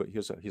like doing, but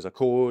here's a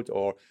code,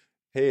 or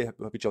hey,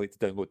 would you like to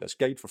download this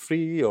guide for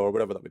free, or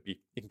whatever that would be.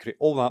 You can create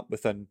all that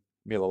within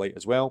MailerLite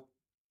as well.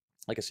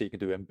 Like I say, you can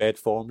do embed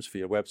forms for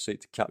your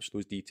website to capture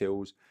those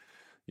details.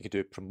 You can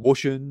do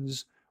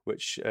promotions,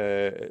 which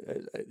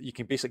you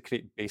can basically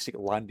create basic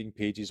landing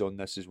pages on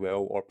this as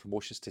well, or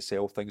promotions to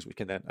sell things which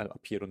can then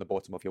appear on the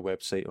bottom of your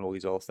website and all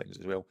these other things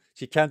as well.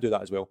 So you can do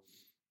that as well.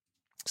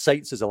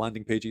 Sites is the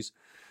landing pages.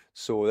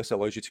 So this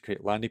allows you to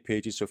create landing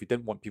pages. So if you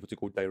didn't want people to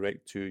go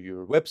direct to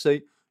your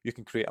website, you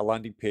can create a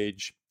landing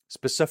page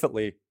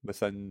specifically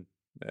within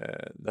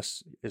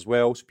this as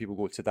well. So people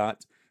go to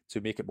that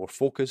to make it more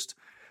focused.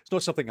 It's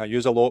not something I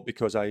use a lot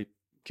because I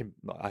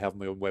have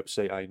my own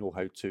website. I know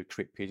how to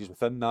create pages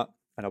within that.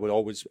 And I would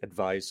always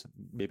advise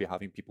maybe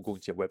having people go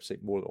into your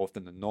website more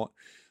often than not.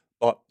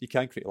 But you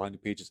can create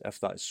landing pages if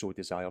that is so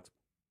desired.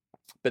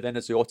 But then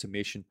it's the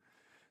automation.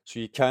 So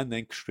you can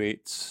then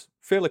create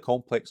fairly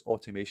complex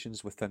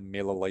automations within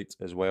MailerLite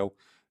as well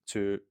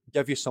to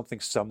give you something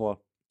similar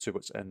to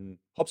what's in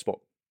HubSpot.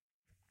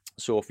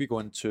 So if we go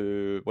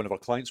into one of our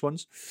clients'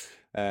 ones,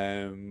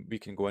 we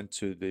can go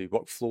into the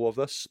workflow of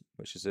this,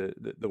 which is the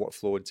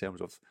workflow in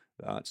terms of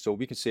that. So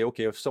we can say,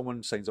 okay, if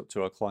someone signs up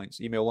to our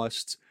client's email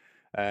list,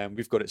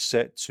 we've got it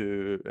set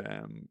to,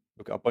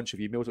 we've got a bunch of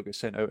emails that get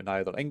sent out in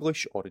either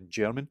English or in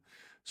German.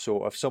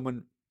 So if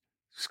someone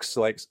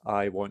selects,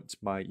 I want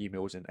my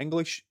emails in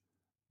English,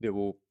 they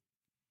will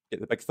get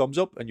the big thumbs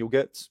up and you'll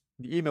get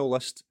the email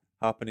list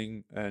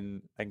happening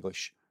in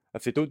English.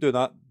 If they don't do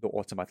that, they'll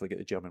automatically get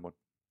the German one.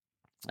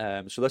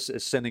 So this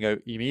is sending out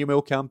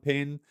email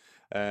campaign.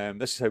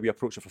 This is how we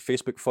approach it for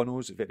Facebook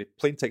funnels. Very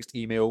plain text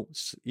email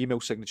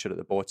signature at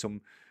the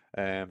bottom.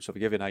 So to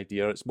give you an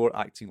idea, it's more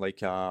acting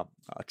like a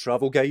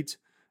travel guide.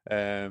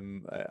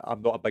 I'm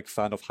not a big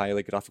fan of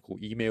highly graphical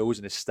emails,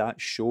 and the stats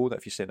show that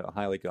if you send out a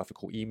highly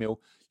graphical email,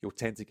 you'll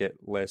tend to get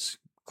less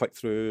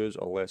click-throughs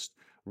or less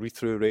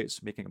read-through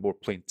rates. Making it more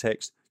plain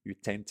text, you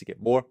tend to get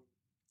more.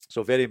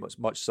 So very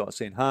much sort of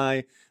saying,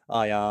 hi,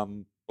 I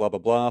am blah, blah,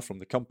 blah from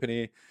the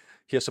company.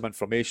 Here's some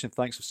information.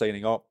 Thanks for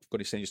signing up. I'm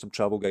going to send you some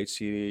travel guide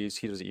series.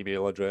 Here's the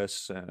email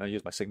address. I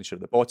use my signature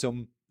at the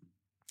bottom,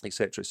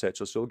 etc.,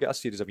 etc. So we'll get a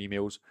series of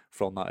emails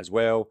from that as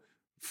well,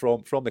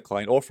 from the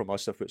client or from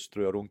us if it's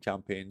through our own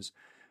campaigns.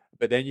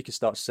 But then you can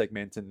start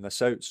segmenting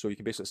this out. So you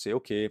can basically say,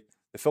 okay,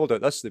 they filled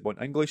out this, they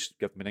want English,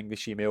 give them an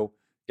English email,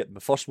 get them the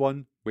first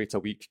one, wait a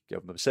week,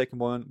 give them the second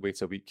one,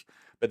 wait a week.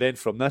 But then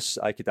from this,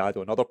 I could add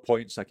on other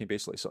points. I can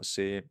basically sort of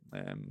say,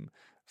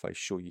 if I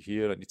show you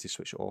here, I need to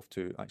switch it off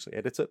to actually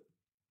edit it.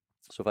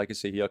 So if I can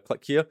say here,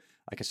 click here,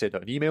 I can send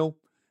out an email.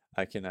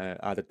 I can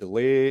add a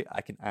delay.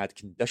 I can add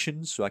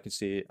conditions. So I can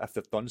say if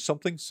they've done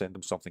something, send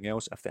them something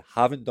else. If they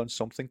haven't done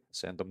something,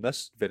 send them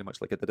this, very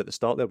much like I did at the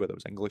start there, whether it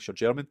was English or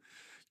German.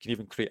 You can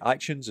even create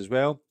actions as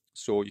well.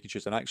 So you can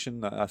choose an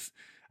action that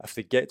if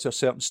they get to a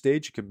certain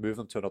stage, you can move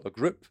them to another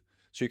group.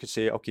 So you can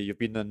say, okay, you've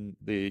been in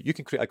you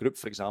can create a group,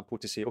 for example,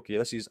 to say, okay,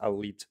 this is a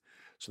lead.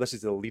 So this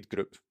is the lead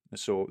group.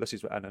 So this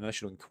is an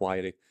initial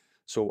inquiry.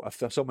 So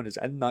if someone is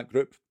in that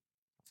group,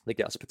 they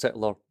get a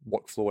particular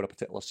workflow or a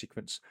particular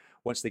sequence.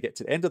 Once they get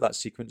to the end of that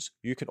sequence,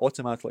 you can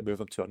automatically move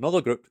them to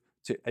another group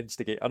to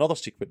instigate another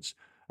sequence.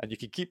 And you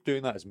can keep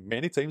doing that as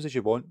many times as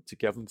you want to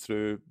give them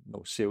through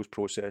sales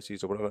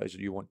processes or whatever it is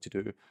you want to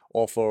do,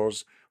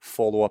 offers,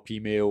 follow-up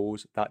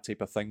emails, that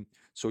type of thing.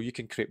 So you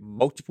can create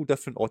multiple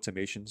different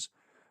automations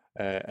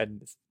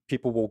and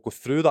people will go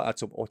through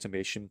that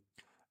automation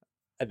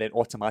and then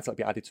automatically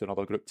be added to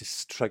another group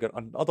to trigger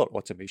another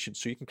automation.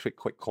 So you can create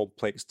quite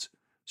complex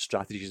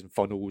strategies and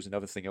funnels and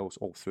everything else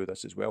all through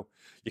this as well.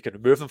 You can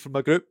remove them from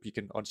a group, you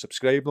can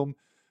unsubscribe them,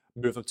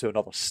 move them to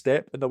another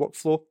step in the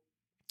workflow.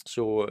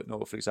 So,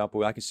 for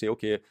example, I can say,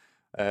 okay,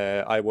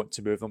 I want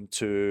to move them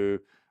to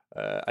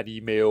an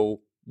email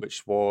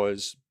which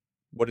was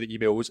one of the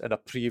emails in a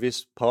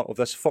previous part of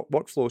this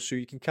workflow. So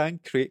you can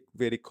create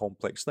very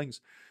complex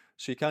things.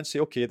 So you can say,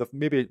 okay, they've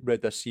maybe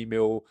read this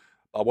email,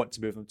 I want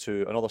to move them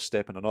to another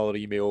step in another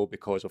email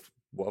because of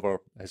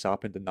whatever has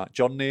happened in that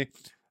journey.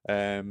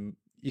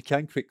 You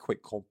can create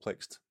quite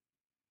complex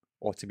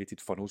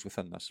automated funnels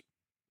within this,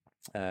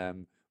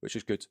 which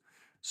is good.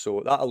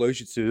 So that allows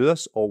you to do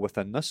this all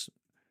within this,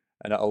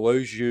 and it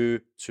allows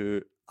you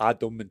to add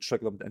them and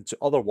trigger them into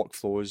other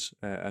workflows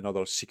and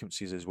other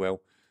sequences as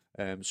well.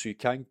 So you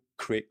can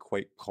create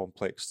quite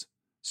complex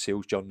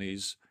sales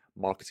journeys,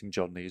 marketing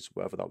journeys,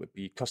 whatever that would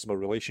be, customer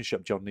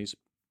relationship journeys.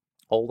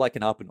 All that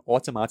can happen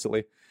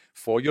automatically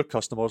for your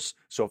customers.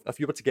 So if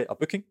you were to get a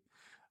booking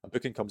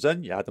comes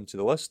in, you add them to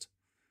the list.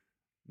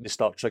 They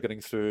start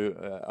triggering through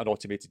an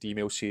automated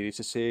email series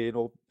to say,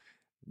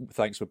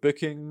 thanks for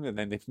booking, and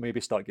then they maybe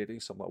start getting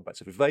some little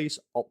bits of advice,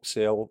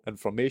 upsell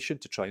information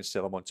to try and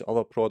sell them onto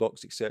other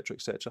products, etc.,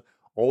 etc.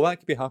 All that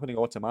could be happening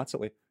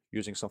automatically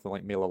using something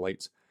like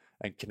MailerLite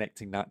and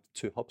connecting that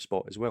to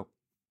HubSpot as well,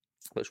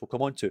 which we'll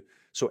come on to.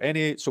 So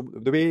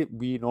the way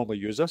we normally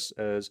use this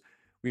is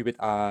we would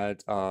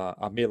add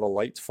a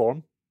MailerLite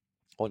form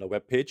on a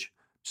web page.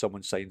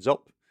 Someone signs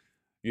up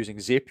using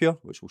Zapier,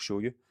 which we'll show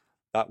you.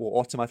 That will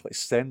automatically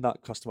send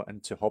that customer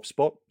into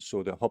HubSpot,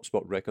 so the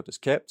HubSpot record is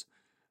kept.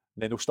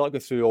 Then they'll start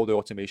going through all the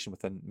automation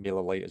within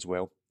MailerLite as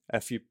well.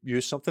 If you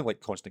use something like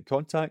Constant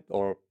Contact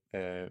or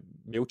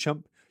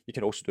MailChimp, you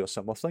can also do a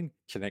similar thing.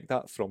 Connect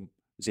that from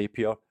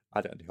Zapier,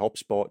 add it into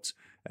HubSpot.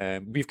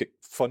 We've got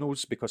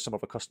funnels because some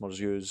of our customers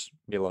use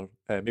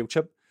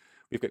MailChimp.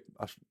 We've got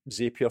a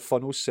Zapier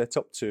funnels set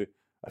up to,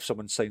 if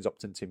someone signs up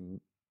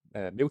into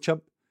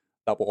MailChimp,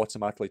 that will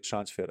automatically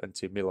transfer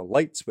into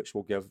MailerLite, which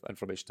will give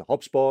information to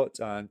HubSpot.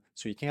 And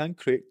so you can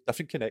create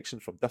different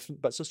connections from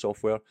different bits of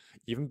software,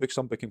 even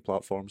some booking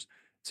platforms,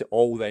 to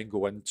all then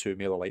go into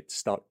MailerLite to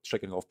start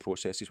triggering off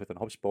processes within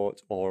HubSpot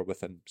or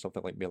within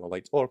something like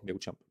MailerLite or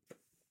MailChimp.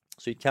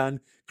 So you can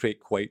create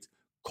quite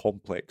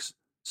complex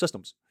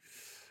systems.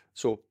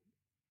 So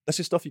this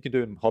is stuff you can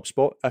do in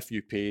HubSpot if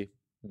you pay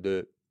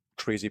the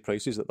crazy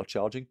prices that they're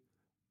charging,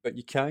 but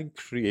you can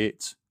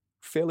create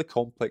fairly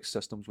complex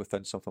systems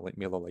within something like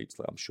MailerLite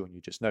that I'm showing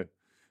you just now.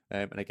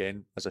 And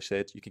again, as I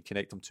said, you can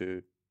change them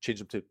to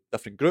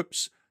different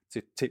groups,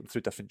 to take them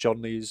through different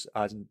journeys,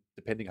 as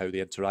depending how they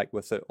interact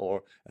with it,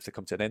 or if they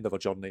come to an end of a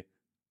journey,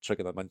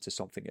 trigger them into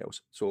something else.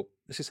 So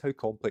this is how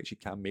complex you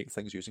can make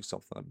things using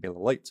something like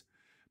MailerLite.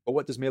 But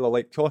what does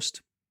MailerLite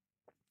cost?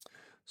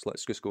 So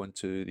let's just go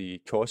into the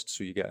cost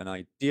so you get an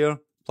idea.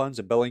 Plans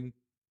and billing.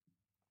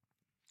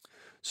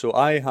 So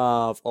I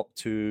have up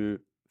to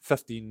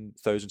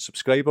 15,000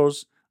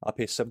 subscribers. I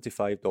pay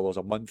 $75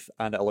 a month,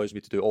 and it allows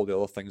me to do all the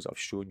other things I've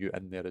shown you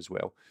in there as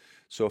well.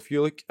 So if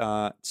you look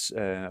at,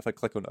 if I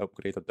click on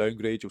upgrade or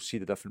downgrade, you'll see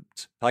the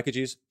different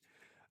packages.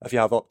 If you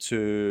have up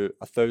to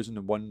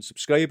 1,001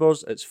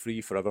 subscribers, it's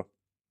free forever.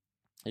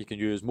 You can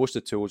use most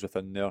of the tools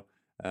within there,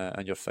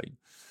 and you're fine.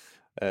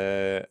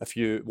 If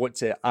you want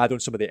to add on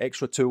some of the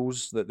extra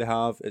tools that they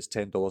have, it's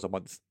 $10 a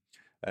month.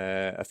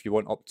 If you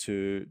want up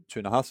to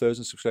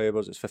 2,500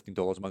 subscribers, it's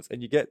 $15 a month,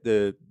 and you get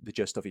the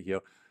gist of it here.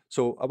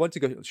 So I want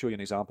to show you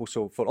an example.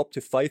 So for up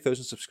to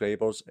 5,000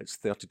 subscribers, it's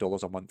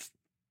 $30 a month.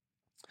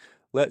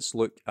 Let's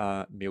look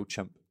at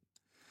MailChimp.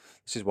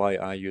 This is why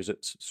I use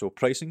it. So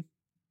pricing.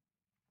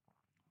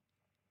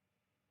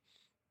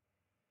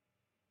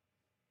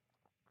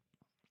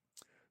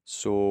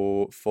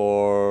 So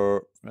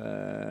for,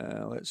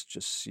 let's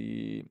just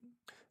see,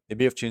 they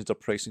may have changed their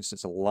pricing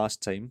since the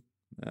last time.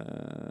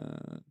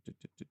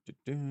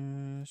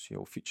 See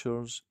all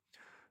features.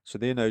 So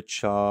they now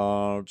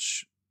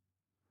charge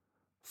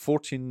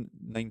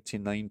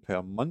 $14.99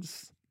 per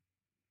month.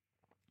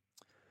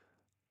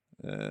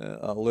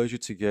 Allows you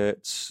to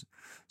get.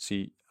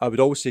 See, I would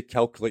always say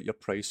calculate your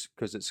price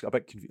because it's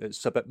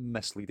a bit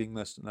misleading.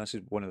 And this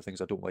is one of the things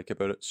I don't like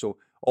about it. So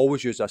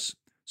always use this.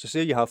 So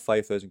say you have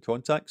 5,000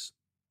 contacts.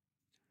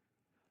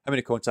 How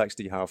many contacts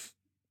do you have?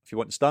 If you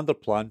want the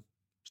standard plan,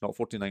 it's not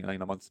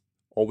 $14.99 a month.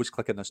 Always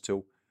click in this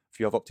tool. If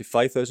you have up to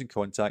 5,000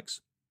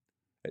 contacts,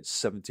 it's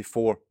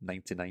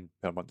 $74.99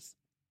 per month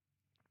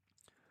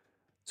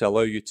to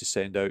allow you to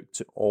send out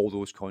to all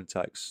those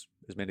contacts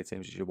as many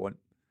times as you want.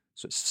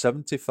 So it's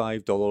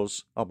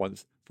 $75 a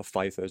month for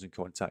 5,000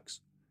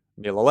 contacts.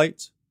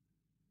 MailerLite,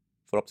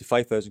 for up to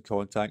 5,000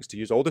 contacts, to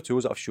use all the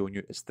tools that I've shown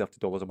you, it's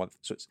 $30 a month.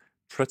 So it's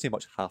pretty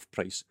much half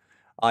price.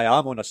 I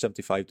am on a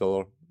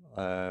 $75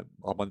 a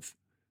month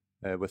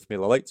with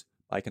MailerLite.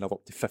 I can have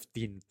up to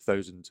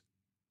 15,000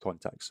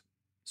 contacts.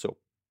 So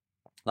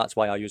that's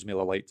why I use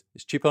MailerLite.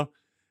 It's cheaper.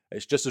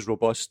 It's just as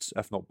robust,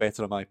 if not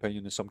better, in my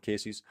opinion, in some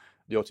cases.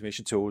 The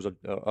automation tools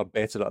are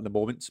better at the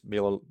moment.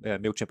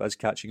 MailChimp is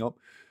catching up,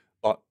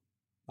 but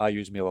I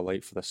use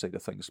MailerLite for this side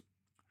of things.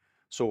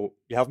 So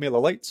you have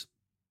MailerLite,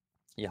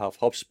 you have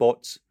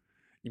HubSpot,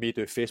 you may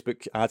do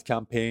Facebook ad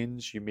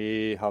campaigns, you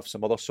may have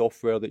some other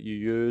software that you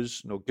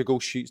use, Google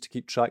Sheets to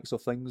keep tracks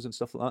of things and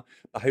stuff like that.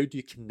 But how do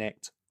you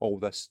connect all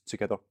this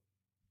together?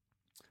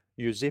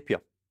 You use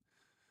Zapier.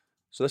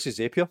 So this is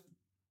Zapier.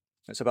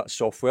 It's about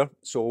software.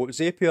 So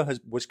Zapier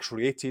was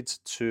created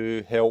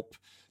to help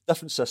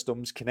different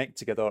systems connect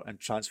together and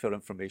transfer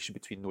information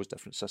between those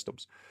different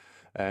systems.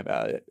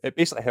 It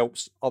basically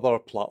helps other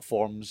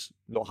platforms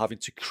not having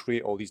to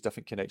create all these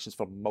different connections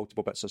for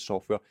multiple bits of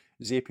software.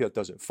 Zapier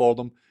does it for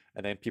them,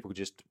 and then people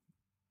just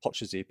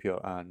purchase Zapier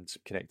and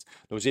connect.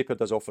 Now Zapier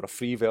does offer a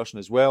free version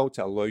as well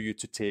to allow you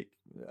to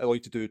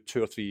do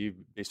 2 or 3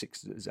 basic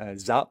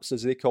zaps,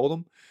 as they call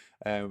them,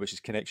 which is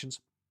connections.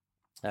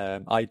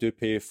 I do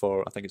pay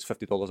for, I think it's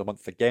 $50 a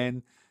month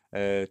again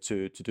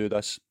to do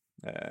this,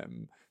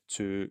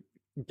 to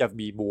give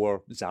me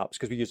more zaps,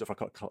 because we use it for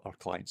our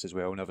clients as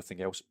well and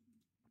everything else.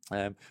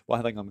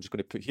 One thing I'm just going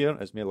to put here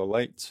is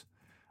MailerLite.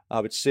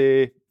 I would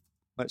say,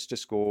 let's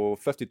just go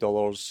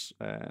 $50,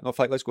 no, in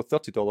fact, let's go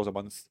 $30 a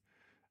month.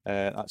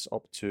 That's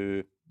up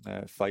to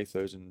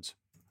 5,000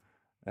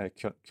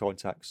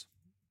 contacts.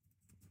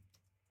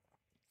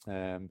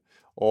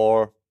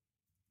 Or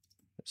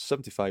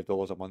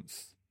 $75 a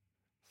month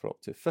for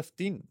up to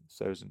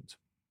 15,000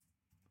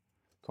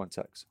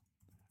 contacts.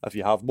 If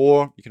you have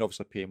more, you can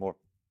obviously pay more.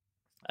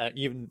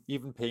 Even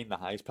paying the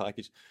highest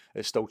package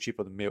is still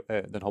cheaper than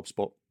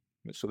HubSpot.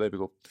 So there we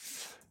go.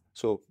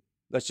 So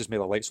that's just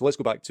MailerLite. So let's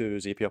go back to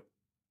Zapier.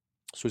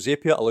 So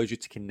Zapier allows you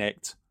to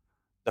connect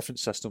different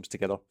systems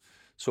together.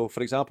 So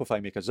for example, if I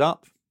make a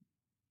Zap,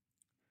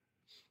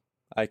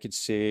 I could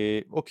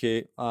say, okay,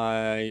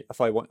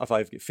 if I've got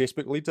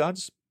Facebook lead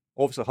ads,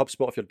 obviously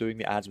HubSpot, if you're doing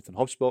the ads within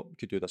HubSpot,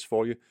 could do this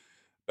for you.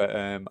 But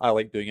I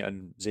like doing it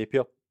in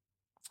Zapier.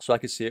 So I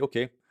could say,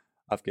 okay,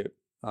 I've got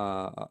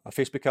a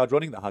Facebook ad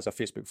running that has a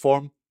Facebook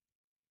form.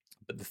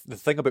 But the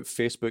thing about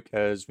Facebook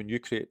is when you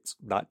create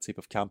that type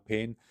of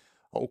campaign,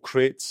 it'll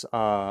create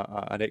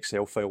an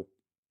Excel file.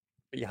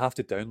 But you have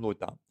to download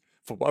that.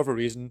 For whatever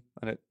reason,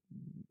 and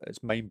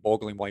it's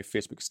mind-boggling why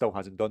Facebook still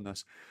hasn't done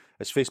this,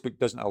 is Facebook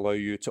doesn't allow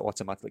you to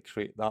automatically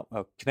create that,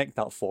 connect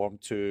that form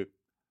to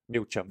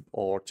MailChimp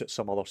or to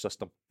some other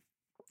system.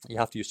 You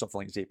have to use something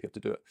like Zapier to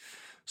do it.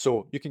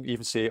 So you can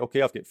even say,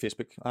 okay, I've got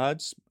Facebook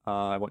ads.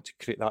 I want to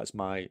create that as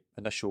my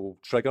initial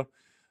trigger.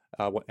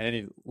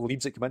 Any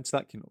leads that come into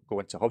that can go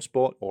into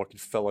HubSpot, or can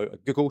fill out a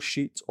Google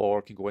Sheet,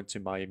 or can go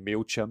into my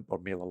MailChimp or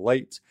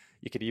MailerLite.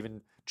 You can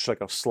even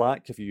trigger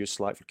Slack if you use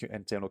Slack for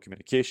internal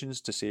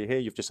communications to say,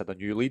 hey, you've just had a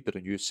new lead or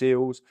a new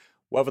sales,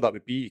 whatever that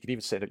would be. You can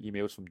even send out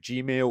emails from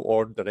Gmail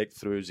or direct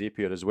through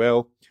Zapier as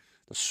well.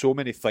 There's so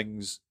many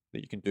things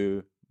that you can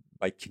do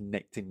by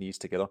connecting these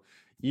together.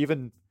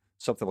 Even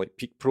something like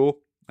Peak Pro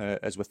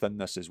is within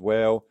this as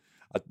well.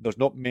 There's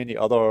not many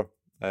other.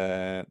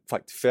 In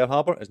fact,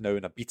 FareHarbor is now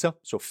in a beta,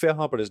 so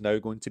FareHarbor is now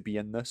going to be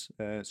in this,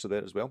 so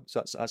there as well. So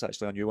that's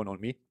actually a new one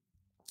on me.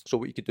 So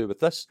what you could do with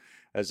this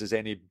is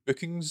any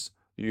bookings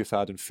you've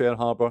had in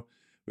FareHarbor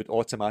would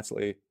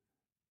automatically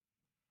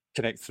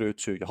connect through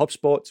to your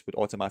HubSpot, would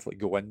automatically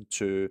go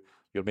into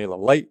your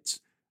MailerLite,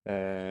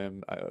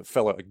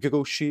 fill out a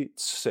Google Sheet,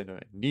 send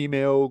out an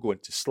email, go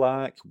into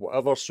Slack,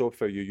 whatever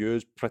software you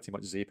use, pretty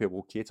much Zapier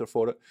will cater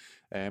for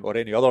it, or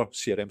any other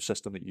CRM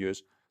system that you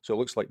use. So it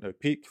looks like now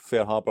Peak,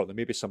 FareHarbor, there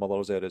may be some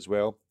others there as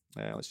well.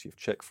 Let's see if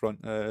Checkfront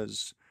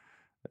is,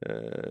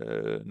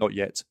 not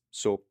yet.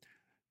 So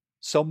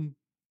some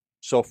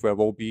software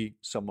will be,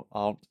 some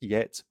aren't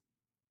yet,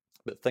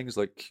 but things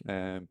like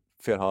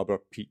FareHarbor,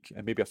 Peak,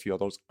 and maybe a few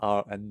others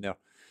are in there.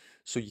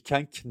 So you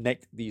can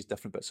connect these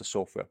different bits of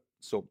software.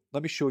 So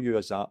let me show you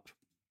a Zap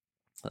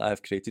that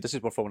I've created. This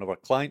is for one of our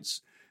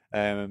clients.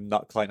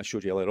 That client I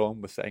showed you earlier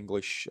on with the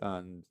English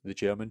and the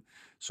German.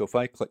 So if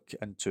I click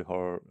into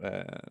her,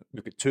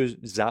 we've got 2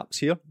 Zaps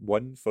here,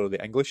 one for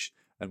the English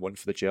and one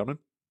for the German.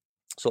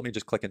 So let me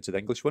just click into the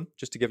English one,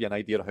 just to give you an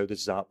idea of how the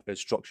Zap is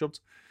structured.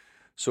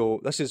 So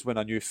this is when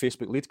a new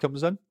Facebook lead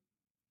comes in.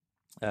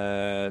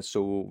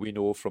 So we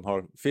know from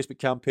her Facebook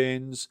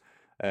campaigns,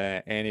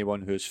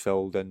 anyone who's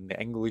filled in the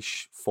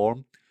English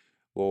form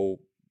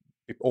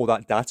all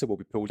that data will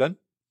be pulled in.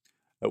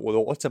 it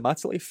will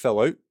automatically fill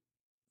out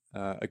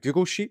a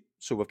Google sheet.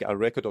 So we've got a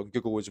record on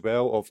Google as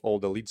well of all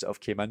the leads that have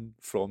came in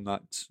from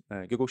that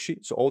Google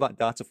sheet. So all that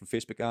data from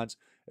Facebook ads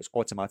is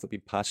automatically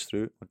being passed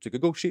through onto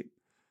Google sheet.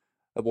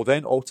 It will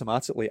then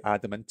automatically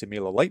add them into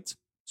MailerLite,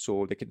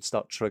 so they can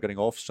start triggering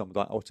off some of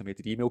that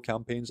automated email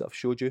campaigns that I've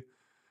showed you.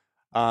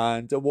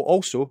 And it will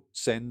also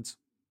send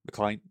the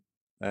client,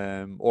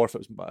 or if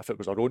it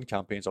was our own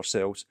campaigns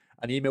ourselves,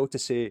 an email to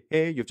say,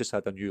 hey, you've just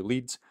had a new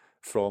lead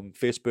from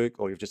Facebook,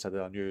 or you've just had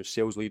a new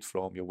sales lead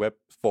from your web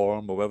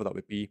form, or whatever that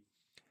would be,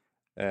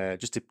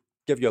 just to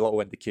give you a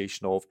little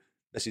indication of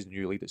this is a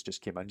new lead that's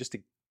just came in, just to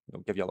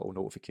give you a little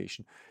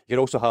notification. You can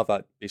also have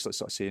that basically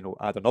sort of say,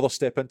 add another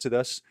step into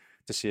this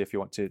to see if you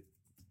want to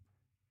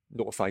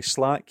notify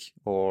Slack,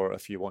 or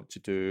if you want to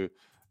do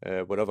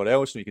whatever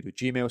else. You can do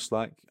Gmail,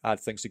 Slack, add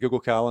things to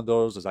Google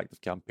Calendars, there's Active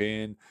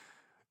Campaign,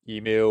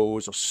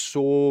 emails. There's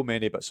so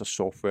many bits of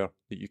software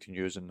that you can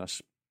use in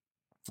this.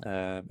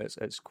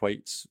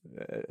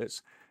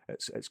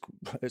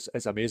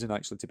 It's amazing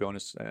actually, to be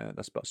honest,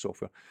 this bit of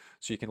software.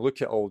 So you can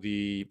look at all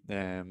the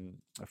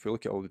if we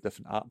look at all the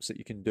different apps that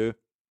you can do.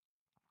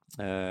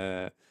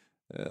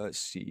 Let's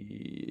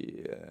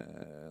see,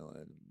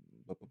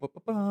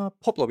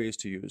 popular ways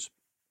to use.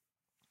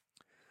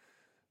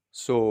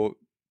 So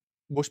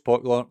most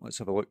popular, let's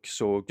have a look.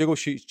 So Google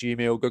Sheets,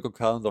 Gmail, Google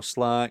Calendar,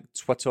 Slack,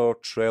 Twitter,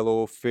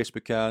 Trello,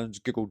 Facebook ads,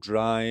 Google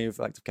Drive,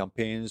 Active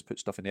Campaigns, put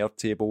stuff in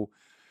Airtable,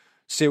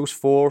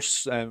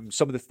 Salesforce.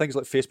 Some of the things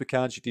like Facebook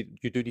ads,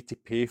 you do need to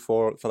pay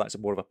for that's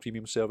more of a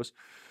premium service.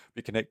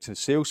 We connect to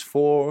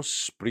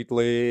Salesforce,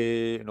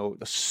 Spreedly,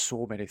 there's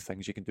so many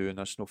things you can do in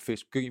this.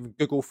 Facebook, even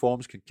Google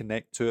Forms can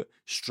connect to it.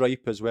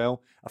 Stripe as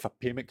well. If a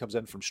payment comes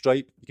in from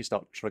Stripe, you can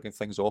start triggering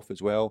things off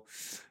as well.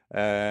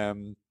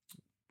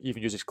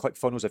 Even uses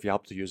ClickFunnels if you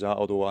happen to use that,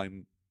 although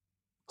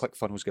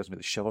ClickFunnels gives me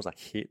the shivers. I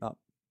hate that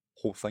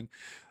whole thing.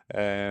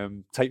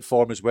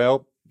 Typeform as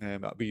well.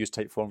 We use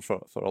Typeform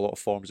for a lot of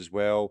forms as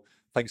well.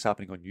 Things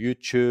happening on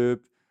YouTube.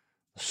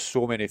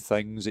 So many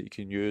things that you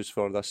can use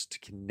for this to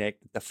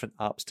connect different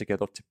apps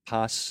together to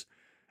pass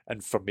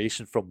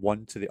information from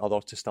one to the other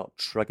to start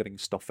triggering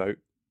stuff out.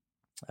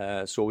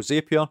 So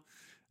Zapier,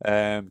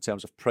 in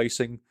terms of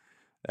pricing,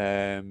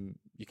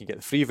 you can get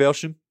the free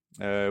version,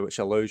 which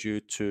allows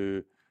you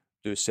to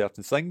do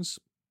certain things.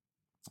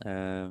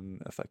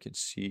 If I can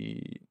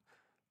see,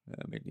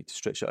 I might need to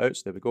stretch it out.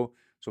 So there we go.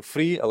 So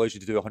free allows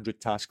you to do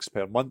 100 tasks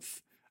per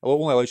month. It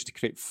only allows you to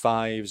create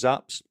 5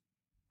 zaps.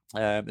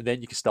 And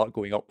then you can start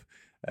going up.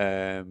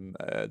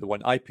 The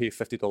one I pay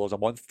 $50 a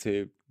month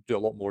to do a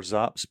lot more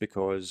zaps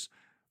because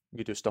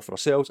we do stuff for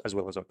ourselves as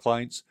well as our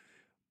clients.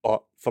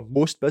 But for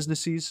most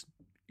businesses,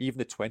 even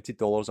the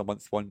 $20 a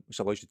month one, which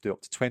allows you to do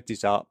up to 20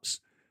 zaps,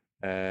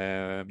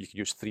 you can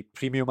use 3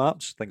 premium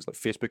apps, things like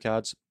Facebook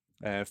ads,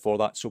 for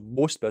that. So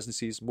most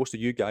businesses, most of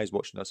you guys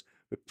watching this,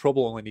 would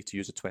probably only need to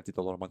use a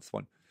 $20 a month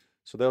one.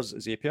 So there's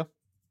Zapier,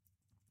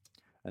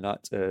 and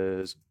that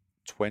is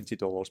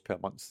 $20 per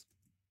month.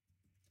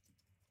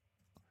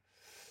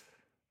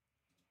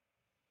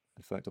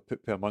 In fact, I'll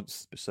put per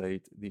month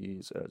beside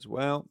these as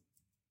well,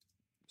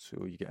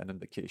 so you get an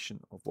indication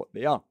of what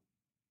they are.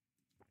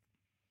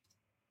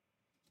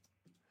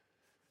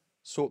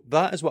 So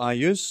that is what I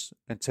use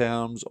in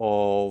terms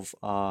of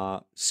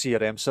a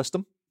CRM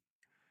system,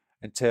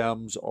 in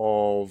terms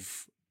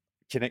of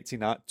connecting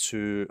that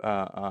to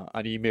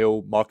an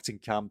email marketing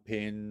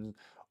campaign,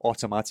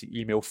 automatic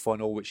email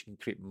funnel, which you can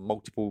create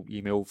multiple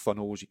email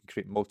funnels, you can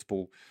create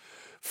multiple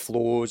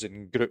flows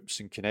and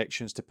groups and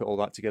connections to put all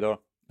that together,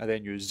 and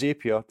then use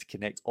Zapier to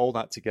connect all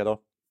that together,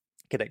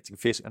 connecting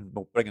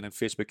bringing in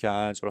Facebook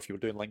ads, or if you were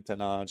doing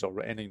LinkedIn ads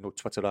or any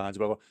Twitter ads,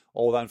 whatever,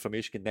 all that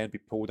information can then be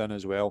pulled in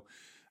as well.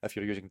 If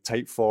you're using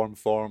Typeform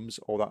forms,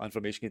 all that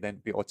information can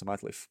then be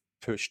automatically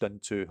pushed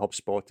into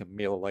HubSpot and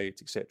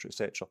MailerLite, etc.,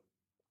 etc.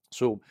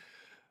 So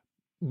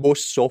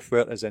most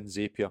software is in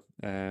Zapier,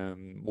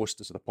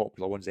 most of the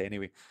popular ones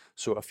anyway.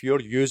 So if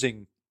you're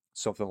using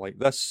something like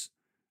this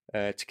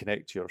to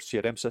connect your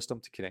CRM system,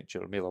 to connect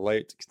your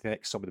MailerLite, to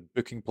connect some of the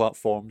booking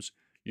platforms,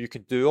 you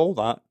can do all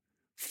that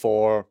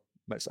for,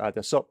 let's add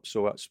this up.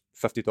 So that's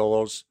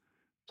 $50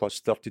 plus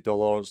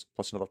 $30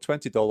 plus another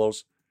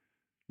 $20.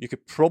 You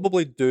could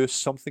probably do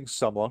something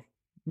similar,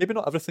 maybe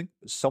not everything,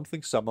 but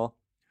something similar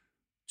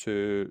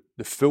to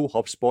the full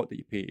HubSpot that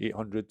you pay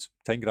 800,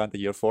 10 grand a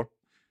year for,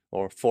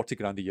 or 40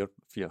 grand a year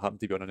if you happen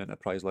to be on an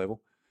enterprise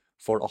level,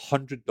 for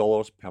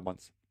 $100 per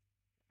month.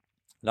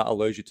 And that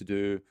allows you to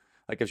do,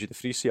 that gives you the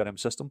free CRM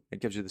system, it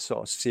gives you the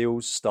sort of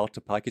sales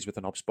starter package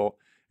within HubSpot,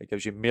 it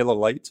gives you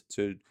MailerLite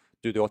to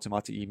do the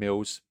automatic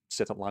emails,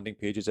 set up landing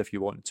pages if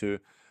you want to,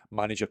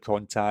 manage your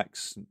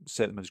contacts,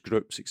 set them as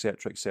groups,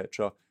 etc.,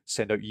 etc.,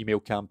 send out email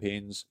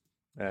campaigns,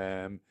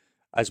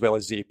 as well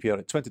as Zapier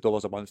at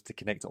 $20 a month to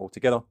connect it all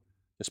together.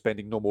 You're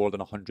spending no more than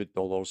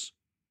 $100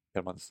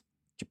 per month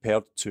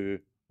compared to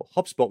what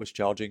HubSpot was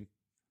charging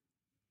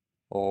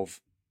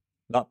of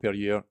that per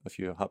year if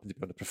you happen to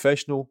be on a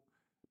professional,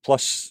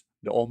 plus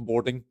the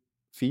onboarding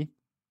fee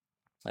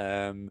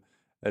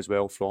as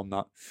well from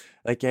that.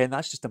 Again,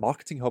 that's just the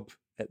marketing hub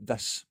at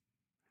this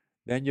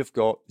Then you've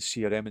got the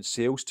CRM and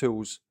sales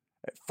tools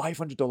at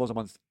 $500 a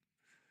month.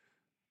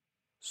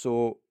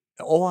 So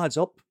it all adds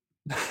up.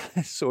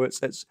 So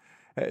it's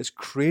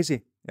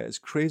crazy. It is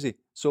crazy.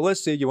 So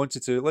let's say you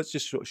wanted to, let's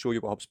just show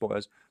you what HubSpot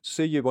is. So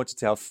say you wanted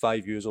to have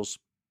 5 users,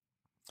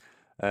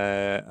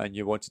 and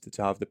you wanted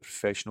to have the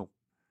professional.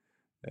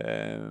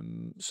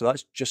 So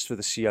that's just for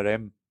the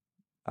CRM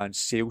and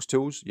sales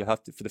tools. You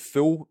have to, for the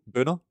full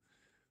Booner,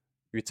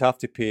 you'd have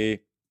to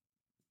pay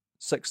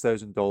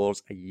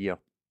 $6,000 a year.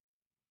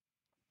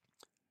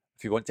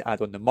 If you want to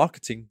add on the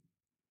marketing,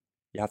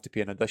 you have to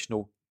pay an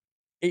additional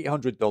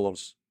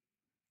 $800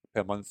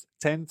 per month,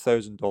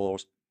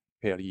 $10,000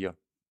 per year.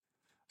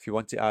 If you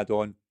want to add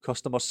on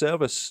customer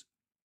service,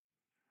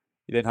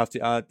 you then have to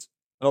add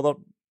another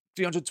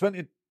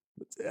 $320.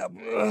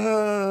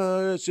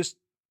 It's just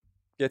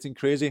getting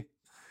crazy.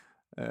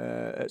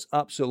 It's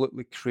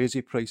absolutely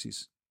crazy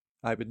prices.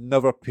 I would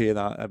never pay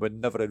that. I would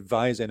never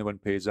advise anyone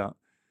pays that.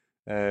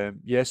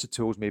 Yes, the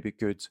tools may be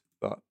good,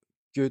 but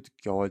good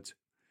God.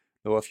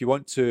 Now, if you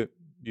want to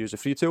use the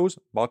free tools,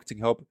 Marketing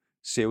Hub,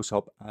 Sales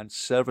Hub, and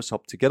Service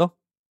Hub together,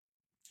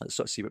 let's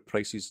sort of see what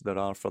prices there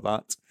are for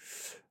that.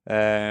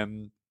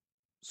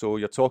 So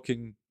you're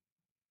talking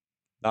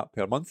that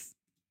per month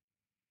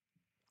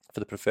for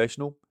the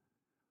professional,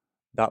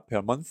 that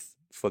per month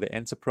for the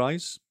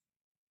enterprise.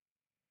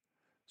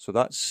 So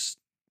that's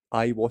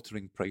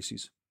eye-watering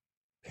prices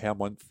per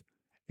month,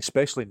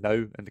 especially now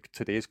in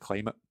today's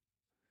climate.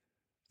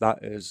 That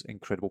is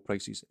incredible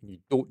prices, and you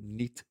don't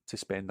need to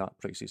spend that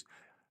prices.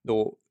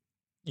 Though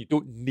you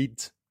don't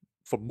need,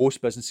 for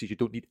most businesses, you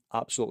don't need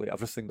absolutely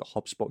everything that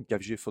HubSpot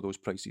gives you for those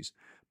prices.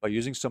 By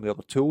using some of the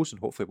other tools, and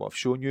hopefully what I've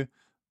shown you,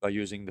 by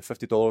using the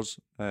 $50,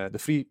 the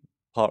free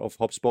part of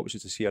HubSpot, which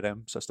is the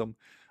CRM system,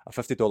 a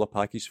 $50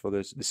 package for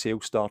the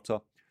sales starter,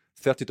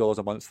 $30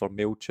 a month for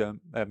MailChimp,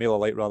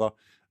 MailerLite rather,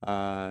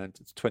 and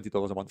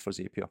 $20 a month for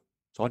Zapier.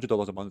 So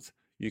 $100 a month.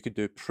 You can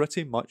do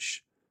pretty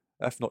much,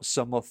 if not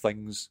similar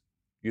things,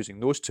 using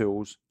those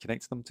tools,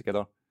 connecting them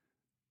together,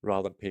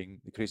 rather than paying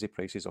the crazy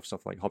prices of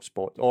stuff like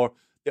HubSpot or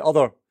the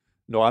other.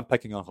 No, I'm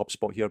picking on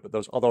HubSpot here, but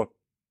there's other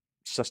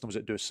systems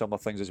that do similar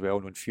things as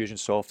well.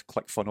 Infusionsoft,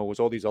 ClickFunnels,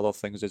 all these other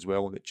things as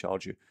well that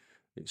charge you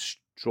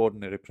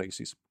extraordinary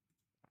prices.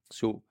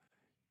 So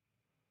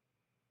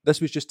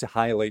this was just to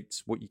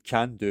highlight what you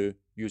can do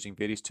using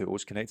various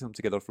tools, connecting them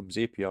together from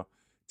Zapier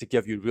to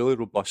give you really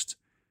robust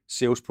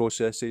sales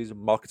processes,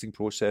 marketing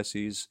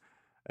processes,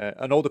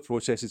 and all the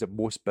processes that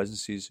most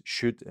businesses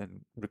should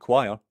and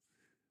require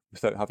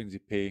without having to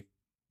pay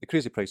the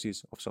crazy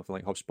prices of something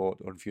like HubSpot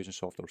or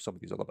Infusionsoft or some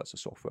of these other bits of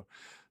software.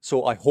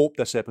 So I hope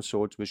this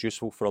episode was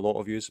useful for a lot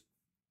of you.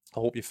 I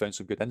hope you found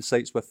some good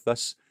insights with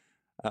this.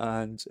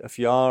 And if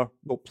you are,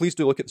 well, please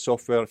do look at the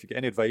software. If you get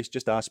any advice,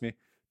 just ask me.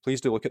 Please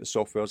do look at the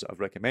softwares that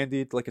I've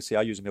recommended. Like I say,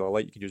 I use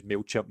MailerLite. You can use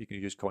MailChimp. You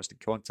can use Constant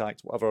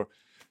Contact, whatever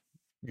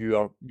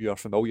you are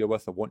familiar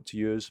with or want to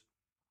use.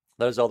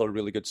 There's other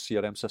really good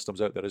CRM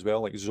systems out there as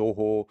well, like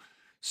Zoho,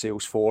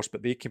 Salesforce,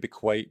 but they can be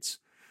quite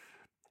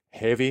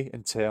heavy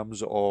in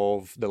terms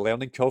of the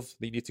learning curve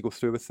that you need to go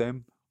through with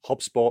them.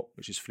 HubSpot,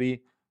 which is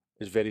free,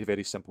 is very,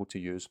 very simple to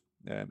use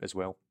as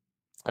well.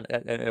 And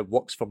it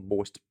works for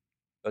most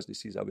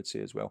businesses, I would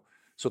say, as well.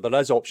 So there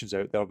is options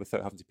out there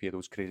without having to pay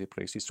those crazy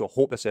prices. So I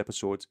hope this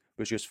episode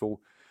was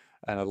useful,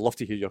 and I'd love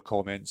to hear your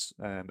comments.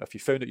 If you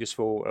found it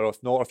useful, or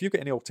if not, or if you've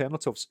got any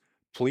alternatives,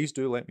 please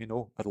do let me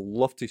know. I'd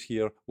love to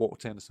hear what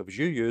alternatives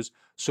you use,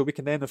 so we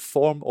can then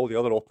inform all the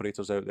other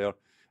operators out there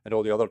and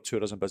all the other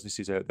tourism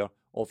businesses out there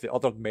of the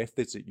other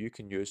methods that you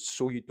can use,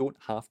 so you don't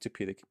have to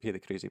pay the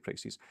crazy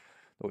prices.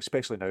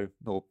 Especially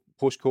now,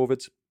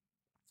 post-COVID,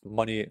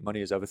 money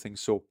is everything.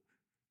 So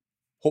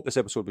hope this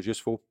episode was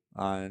useful,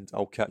 and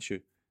I'll catch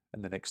you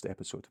in the next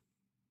episode.